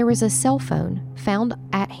 There was a cell phone found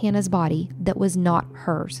at Hannah's body that was not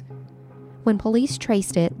hers. When police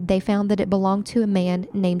traced it, they found that it belonged to a man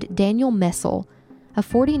named Daniel Messel, a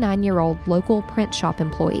 49-year-old local print shop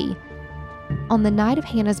employee. On the night of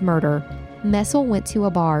Hannah's murder, Messel went to a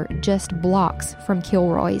bar just blocks from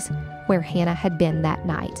Kilroy's, where Hannah had been that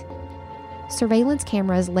night. Surveillance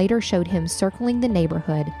cameras later showed him circling the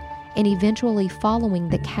neighborhood and eventually following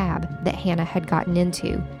the cab that Hannah had gotten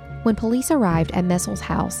into. When police arrived at Messel's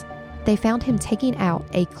house, they found him taking out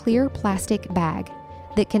a clear plastic bag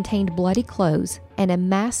that contained bloody clothes and a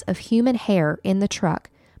mass of human hair in the truck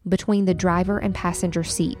between the driver and passenger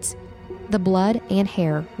seats. The blood and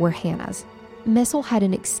hair were Hannah's. Messel had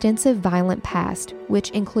an extensive violent past,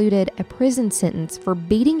 which included a prison sentence for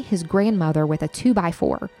beating his grandmother with a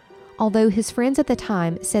 2x4, although his friends at the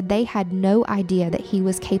time said they had no idea that he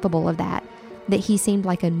was capable of that he seemed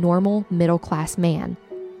like a normal middle-class man.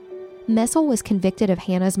 Messel was convicted of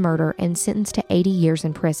Hannah's murder and sentenced to 80 years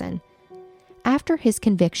in prison. After his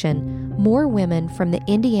conviction, more women from the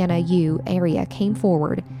Indiana U area came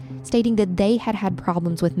forward, stating that they had had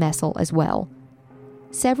problems with Messel as well.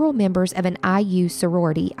 Several members of an IU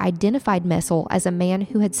sorority identified Messel as a man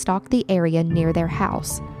who had stalked the area near their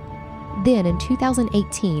house. Then, in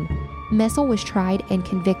 2018, Messel was tried and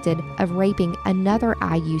convicted of raping another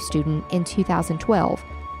IU student in 2012,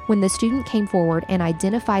 when the student came forward and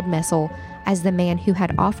identified Messel as the man who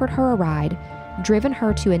had offered her a ride, driven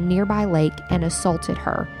her to a nearby lake, and assaulted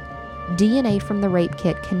her. DNA from the rape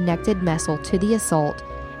kit connected Messel to the assault,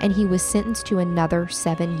 and he was sentenced to another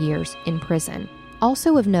 7 years in prison.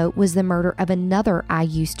 Also of note was the murder of another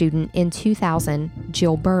IU student in 2000,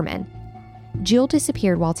 Jill Berman. Jill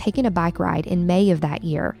disappeared while taking a bike ride in May of that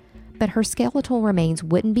year, but her skeletal remains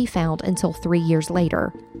wouldn't be found until 3 years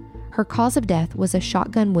later. Her cause of death was a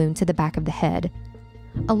shotgun wound to the back of the head.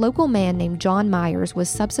 A local man named John Myers was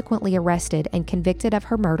subsequently arrested and convicted of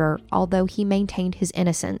her murder, although he maintained his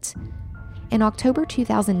innocence. In October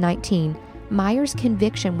 2019, Myers'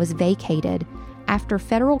 conviction was vacated after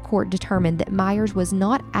federal court determined that Myers was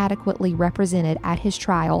not adequately represented at his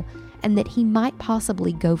trial and that he might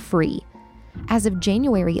possibly go free. As of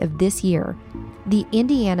January of this year, the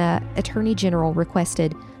Indiana Attorney General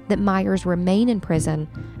requested that Myers remain in prison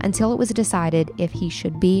until it was decided if he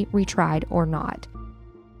should be retried or not.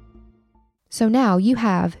 So now you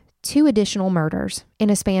have 2 additional murders in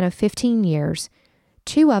a span of 15 years,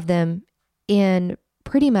 2 of them in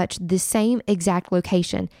pretty much the same exact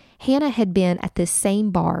location. Hannah had been at the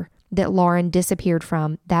same bar that Lauren disappeared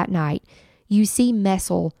from that night. You see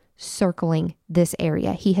Messel circling this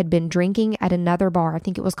area. He had been drinking at another bar, I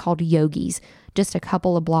think it was called Yogi's, just a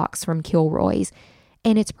couple of blocks from Kilroy's.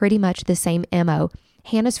 And it's pretty much the same MO.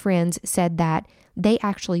 Hannah's friends said that they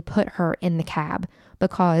actually put her in the cab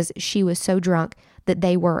because she was so drunk that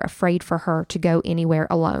they were afraid for her to go anywhere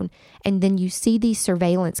alone. And then you see these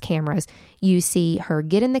surveillance cameras. You see her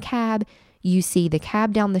get in the cab, you see the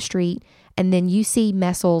cab down the street, and then you see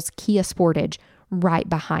Messel's Kia Sportage right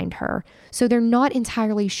behind her. So they're not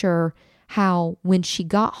entirely sure how, when she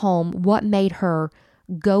got home, what made her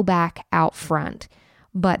go back out front.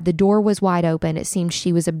 But the door was wide open. It seemed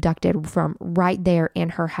she was abducted from right there in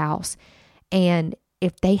her house. And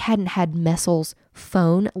if they hadn't had Messel's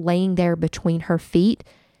phone laying there between her feet,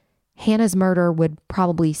 Hannah's murder would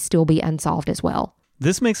probably still be unsolved as well.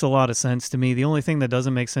 This makes a lot of sense to me. The only thing that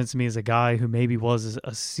doesn't make sense to me is a guy who maybe was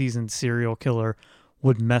a seasoned serial killer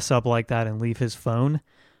would mess up like that and leave his phone.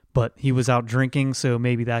 But he was out drinking, so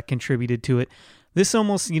maybe that contributed to it. This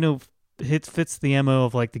almost, fits the MO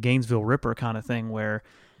of like the Gainesville Ripper kind of thing, where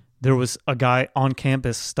there was a guy on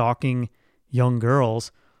campus stalking young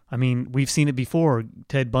girls. I mean, we've seen it before.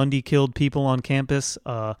 Ted Bundy killed people on campus.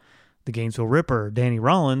 The Gainesville Ripper, Danny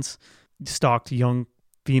Rollins, stalked young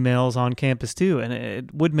females on campus too. And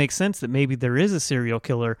it would make sense that maybe there is a serial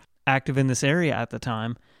killer active in this area at the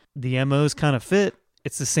time. The MOs kind of fit.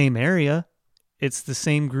 It's the same area. It's the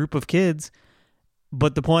same group of kids.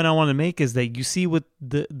 But the point I want to make is that you see what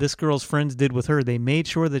this girl's friends did with her. They made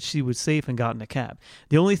sure that she was safe and got in a cab.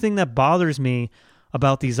 The only thing that bothers me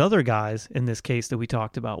about these other guys in this case that we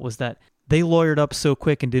talked about was that they lawyered up so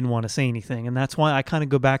quick and didn't want to say anything. And that's why I kind of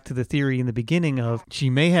go back to the theory in the beginning of she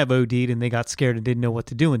may have OD'd and they got scared and didn't know what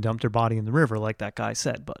to do and dumped her body in the river like that guy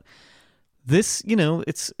said. But this,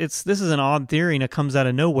 this is an odd theory and it comes out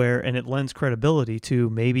of nowhere and it lends credibility to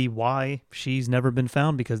maybe why she's never been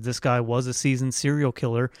found, because this guy was a seasoned serial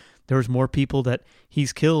killer. There's more people that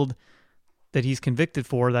he's killed that he's convicted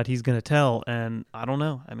for that he's going to tell. And I don't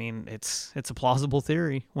know. I mean, it's a plausible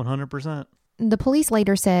theory, 100%. The police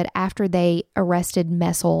later said after they arrested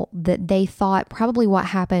Messel that they thought probably what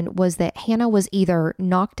happened was that Hannah was either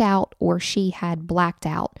knocked out or she had blacked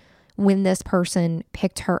out when this person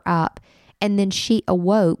picked her up. And then she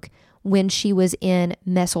awoke when she was in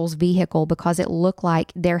Messel's vehicle because it looked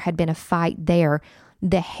like there had been a fight there.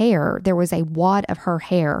 The hair, there was a wad of her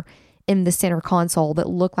hair in the center console that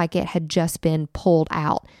looked like it had just been pulled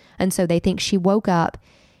out. And so they think she woke up.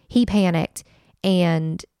 he panicked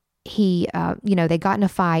and he, they got in a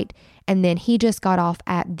fight, and then he just got off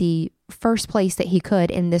at the first place that he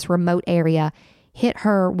could in this remote area, hit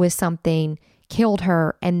her with something, killed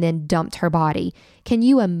her, and then dumped her body. Can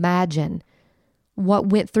you imagine what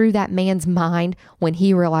went through that man's mind when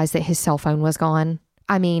he realized that his cell phone was gone?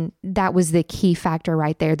 I mean, that was the key factor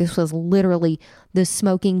right there. This was literally the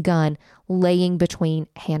smoking gun laying between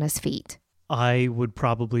Hannah's feet. I would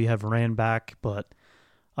probably have ran back, but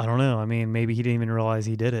I don't know. I mean, maybe he didn't even realize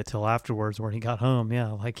he did it till afterwards when he got home.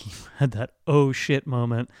 Yeah, like he had that oh shit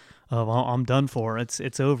moment of I'm done for.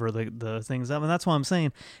 It's over. The thing's up. And that's why I'm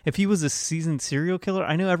saying if he was a seasoned serial killer,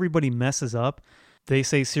 I know everybody messes up. They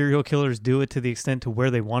say serial killers do it to the extent to where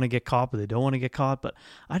they want to get caught, but they don't want to get caught. But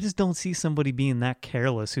I just don't see somebody being that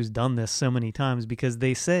careless who's done this so many times, because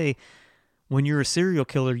they say when you're a serial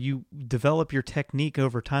killer, you develop your technique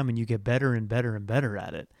over time and you get better and better and better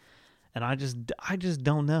at it. And I just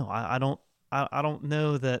don't know. I don't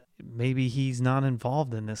know that maybe he's not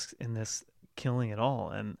involved in this killing at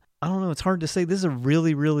all. And I don't know. It's hard to say. This is a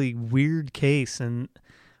really, really weird case. And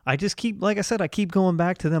I just keep, like I said, I keep going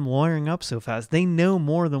back to them lawyering up so fast. They know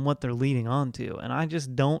more than what they're leading on to. And I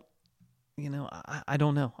just don't, I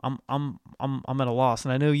don't know. I'm at a loss.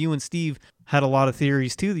 And I know you and Steve had a lot of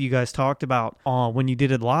theories too that you guys talked about when you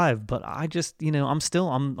did it live, but I just, I'm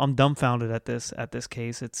dumbfounded at this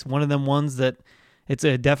case. It's one of them ones that it's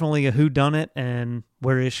definitely a whodunit and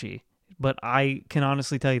where is she? But I can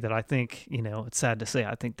honestly tell you that I think, it's sad to say,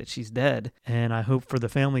 I think that she's dead. And I hope for the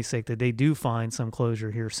family's sake that they do find some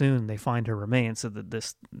closure here soon. They find her remains so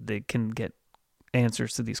that they can get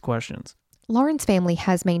answers to these questions. Lauren's family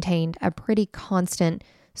has maintained a pretty constant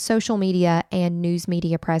social media and news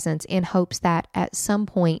media presence in hopes that at some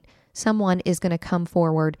point someone is going to come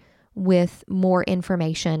forward with more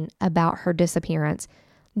information about her disappearance.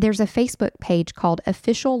 There's a Facebook page called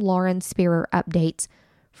Official Lauren Spierer Updates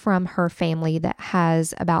from her family that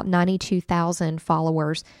has about 92,000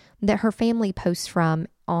 followers that her family posts from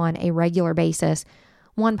on a regular basis.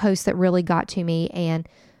 One post that really got to me, and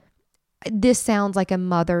this sounds like a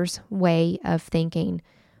mother's way of thinking,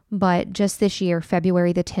 but just this year,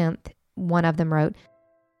 February the 10th, one of them wrote,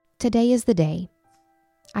 "Today is the day.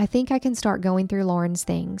 I think I can start going through Lauren's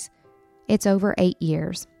things. It's over 8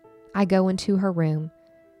 years. I go into her room.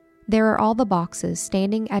 There are all the boxes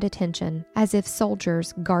standing at attention as if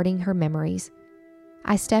soldiers guarding her memories.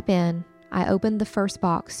 I step in. I open the first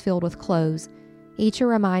box filled with clothes, each a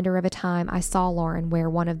reminder of a time I saw Lauren wear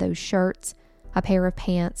one of those shirts, a pair of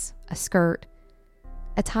pants, a skirt.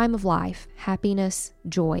 A time of life, happiness,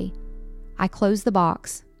 joy. I close the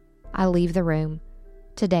box. I leave the room.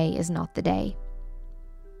 Today is not the day."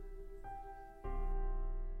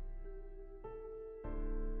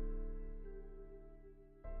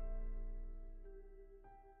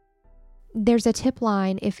 There's a tip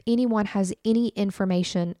line if anyone has any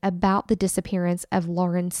information about the disappearance of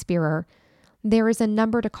Lauren Spierer. There is a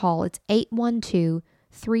number to call. It's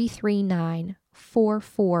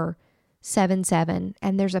 812-339-4477.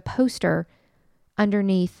 And there's a poster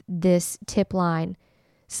underneath this tip line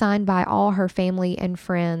signed by all her family and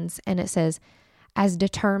friends. And it says, "As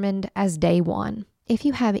determined as day one." If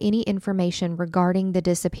you have any information regarding the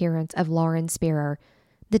disappearance of Lauren Spierer,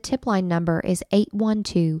 the tip line number is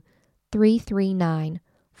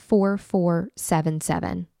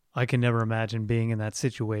 812-339-4477. I can never imagine being in that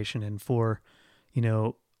situation. And for,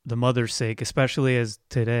 the mother's sake, especially as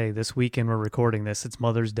today, this weekend we're recording this, it's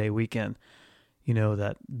Mother's Day weekend,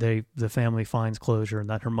 that the family finds closure and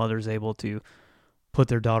that her mother's able to put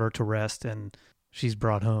their daughter to rest and she's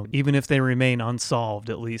brought home. Even if they remain unsolved,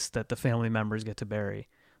 at least that the family members get to bury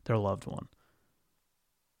their loved one.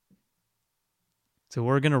 So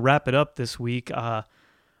we're going to wrap it up this week.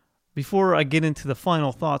 Before I get into the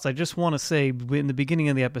final thoughts, I just want to say in the beginning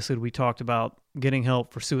of the episode, we talked about getting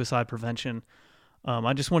help for suicide prevention.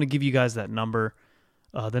 I just want to give you guys that number.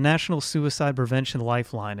 The National Suicide Prevention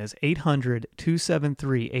Lifeline is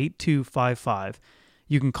 800-273-8255.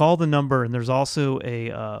 You can call the number, and there's also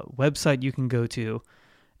a website you can go to,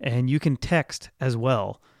 and you can text as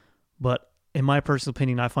well. But in my personal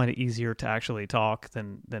opinion, I find it easier to actually talk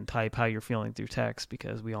than type how you're feeling through text,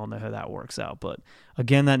 because we all know how that works out. But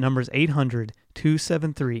again, that number is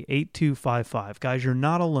 800-273-8255. Guys, you're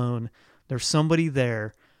not alone. There's somebody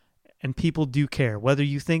there, and people do care. Whether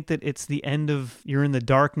you think that it's the end of, you're in the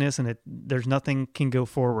darkness and there's nothing can go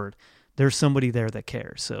forward, there's somebody there that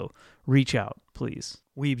cares. So reach out, please.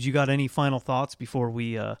 Weebs, you got any final thoughts before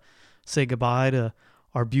we say goodbye to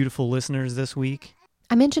our beautiful listeners this week?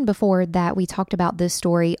 I mentioned before that we talked about this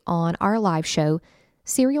story on our live show,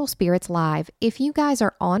 Serial Spirits Live. If you guys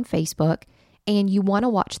are on Facebook and you want to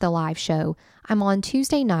watch the live show, I'm on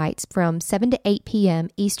Tuesday nights from 7 to 8 p.m.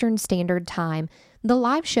 Eastern Standard Time. The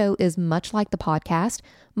live show is much like the podcast,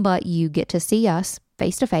 but you get to see us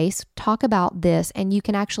face to face, talk about this, and you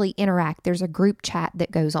can actually interact. There's a group chat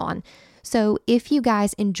that goes on. So if you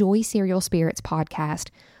guys enjoy Serial Spirits podcast,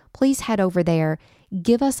 please head over there,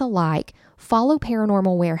 give us a like, follow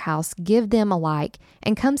Paranormal Warehouse, give them a like,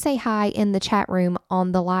 and come say hi in the chat room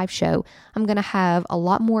on the live show. I'm going to have a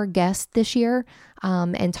lot more guests this year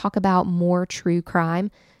and talk about more true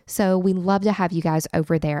crime. So we love to have you guys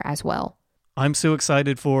over there as well. I'm so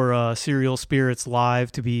excited for Serial Spirits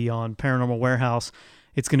Live to be on Paranormal Warehouse.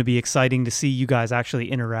 It's going to be exciting to see you guys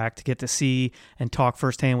actually interact, get to see and talk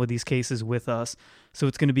firsthand with these cases with us. So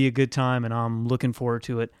it's going to be a good time, and I'm looking forward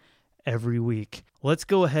to it every week. Let's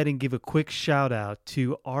go ahead and give a quick shout out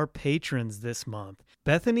to our patrons this month.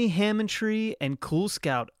 Bethany Hammondtree and Cool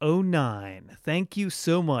Scout 09. Thank you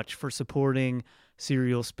so much for supporting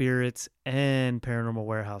Serial Spirits and Paranormal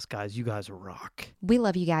Warehouse, guys. You guys rock. We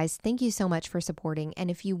love you guys. Thank you so much for supporting.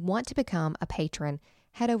 And if you want to become a patron,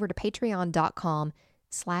 head over to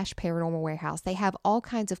patreon.com/Paranormal Warehouse. They have all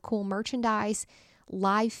kinds of cool merchandise,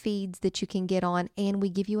 live feeds that you can get on, and we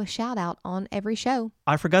give you a shout out on every show.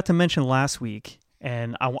 I forgot to mention last week,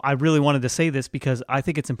 and I really wanted to say this because I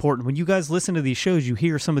think it's important. When you guys listen to these shows, you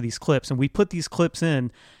hear some of these clips, and we put these clips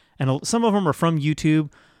in, and some of them are from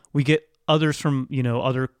YouTube. We get others from,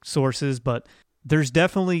 other sources, but there's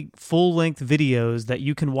definitely full-length videos that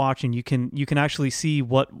you can watch, and you can actually see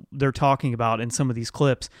what they're talking about in some of these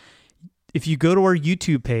clips. If you go to our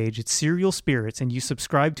YouTube page, it's Serial Spirits, and you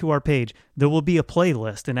subscribe to our page, there will be a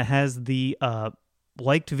playlist, and it has the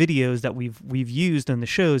liked videos that we've used in the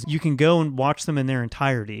shows. You can go and watch them in their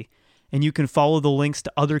entirety, and you can follow the links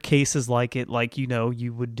to other cases like it, like you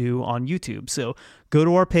would do on YouTube. So go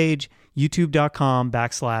to our page,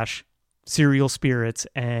 youtube.com/Serial Spirits,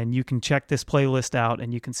 and you can check this playlist out,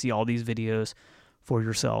 and you can see all these videos for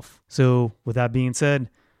yourself. So with that being said,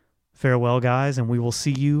 farewell, guys, and we will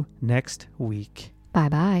see you next week.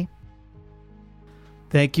 Bye-bye.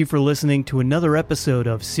 Thank you for listening to another episode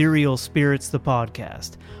of Serial Spirits, the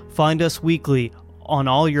podcast. Find us weekly on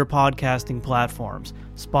all your podcasting platforms,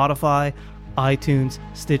 Spotify, iTunes,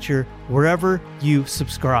 Stitcher, wherever you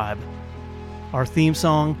subscribe. Our theme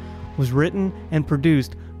song was written and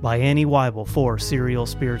produced by Annie Weibel for Serial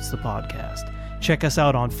Spirits, the podcast. Check us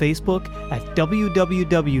out on Facebook at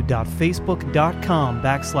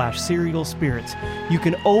www.facebook.com/Serial Spirits. You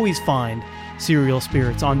can always find Serial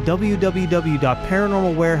Spirits on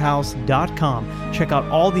www.paranormalwarehouse.com. Check out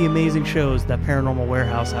all the amazing shows that Paranormal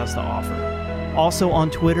Warehouse has to offer. Also on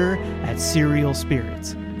Twitter at Serial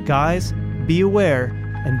Spirits. Guys, be aware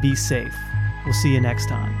and be safe. We'll see you next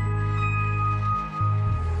time.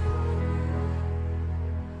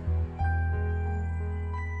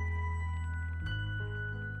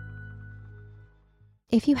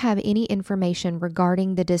 If you have any information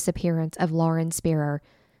regarding the disappearance of Lauren Spierer,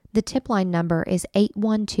 the tip line number is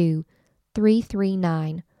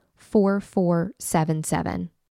 812-339-4477.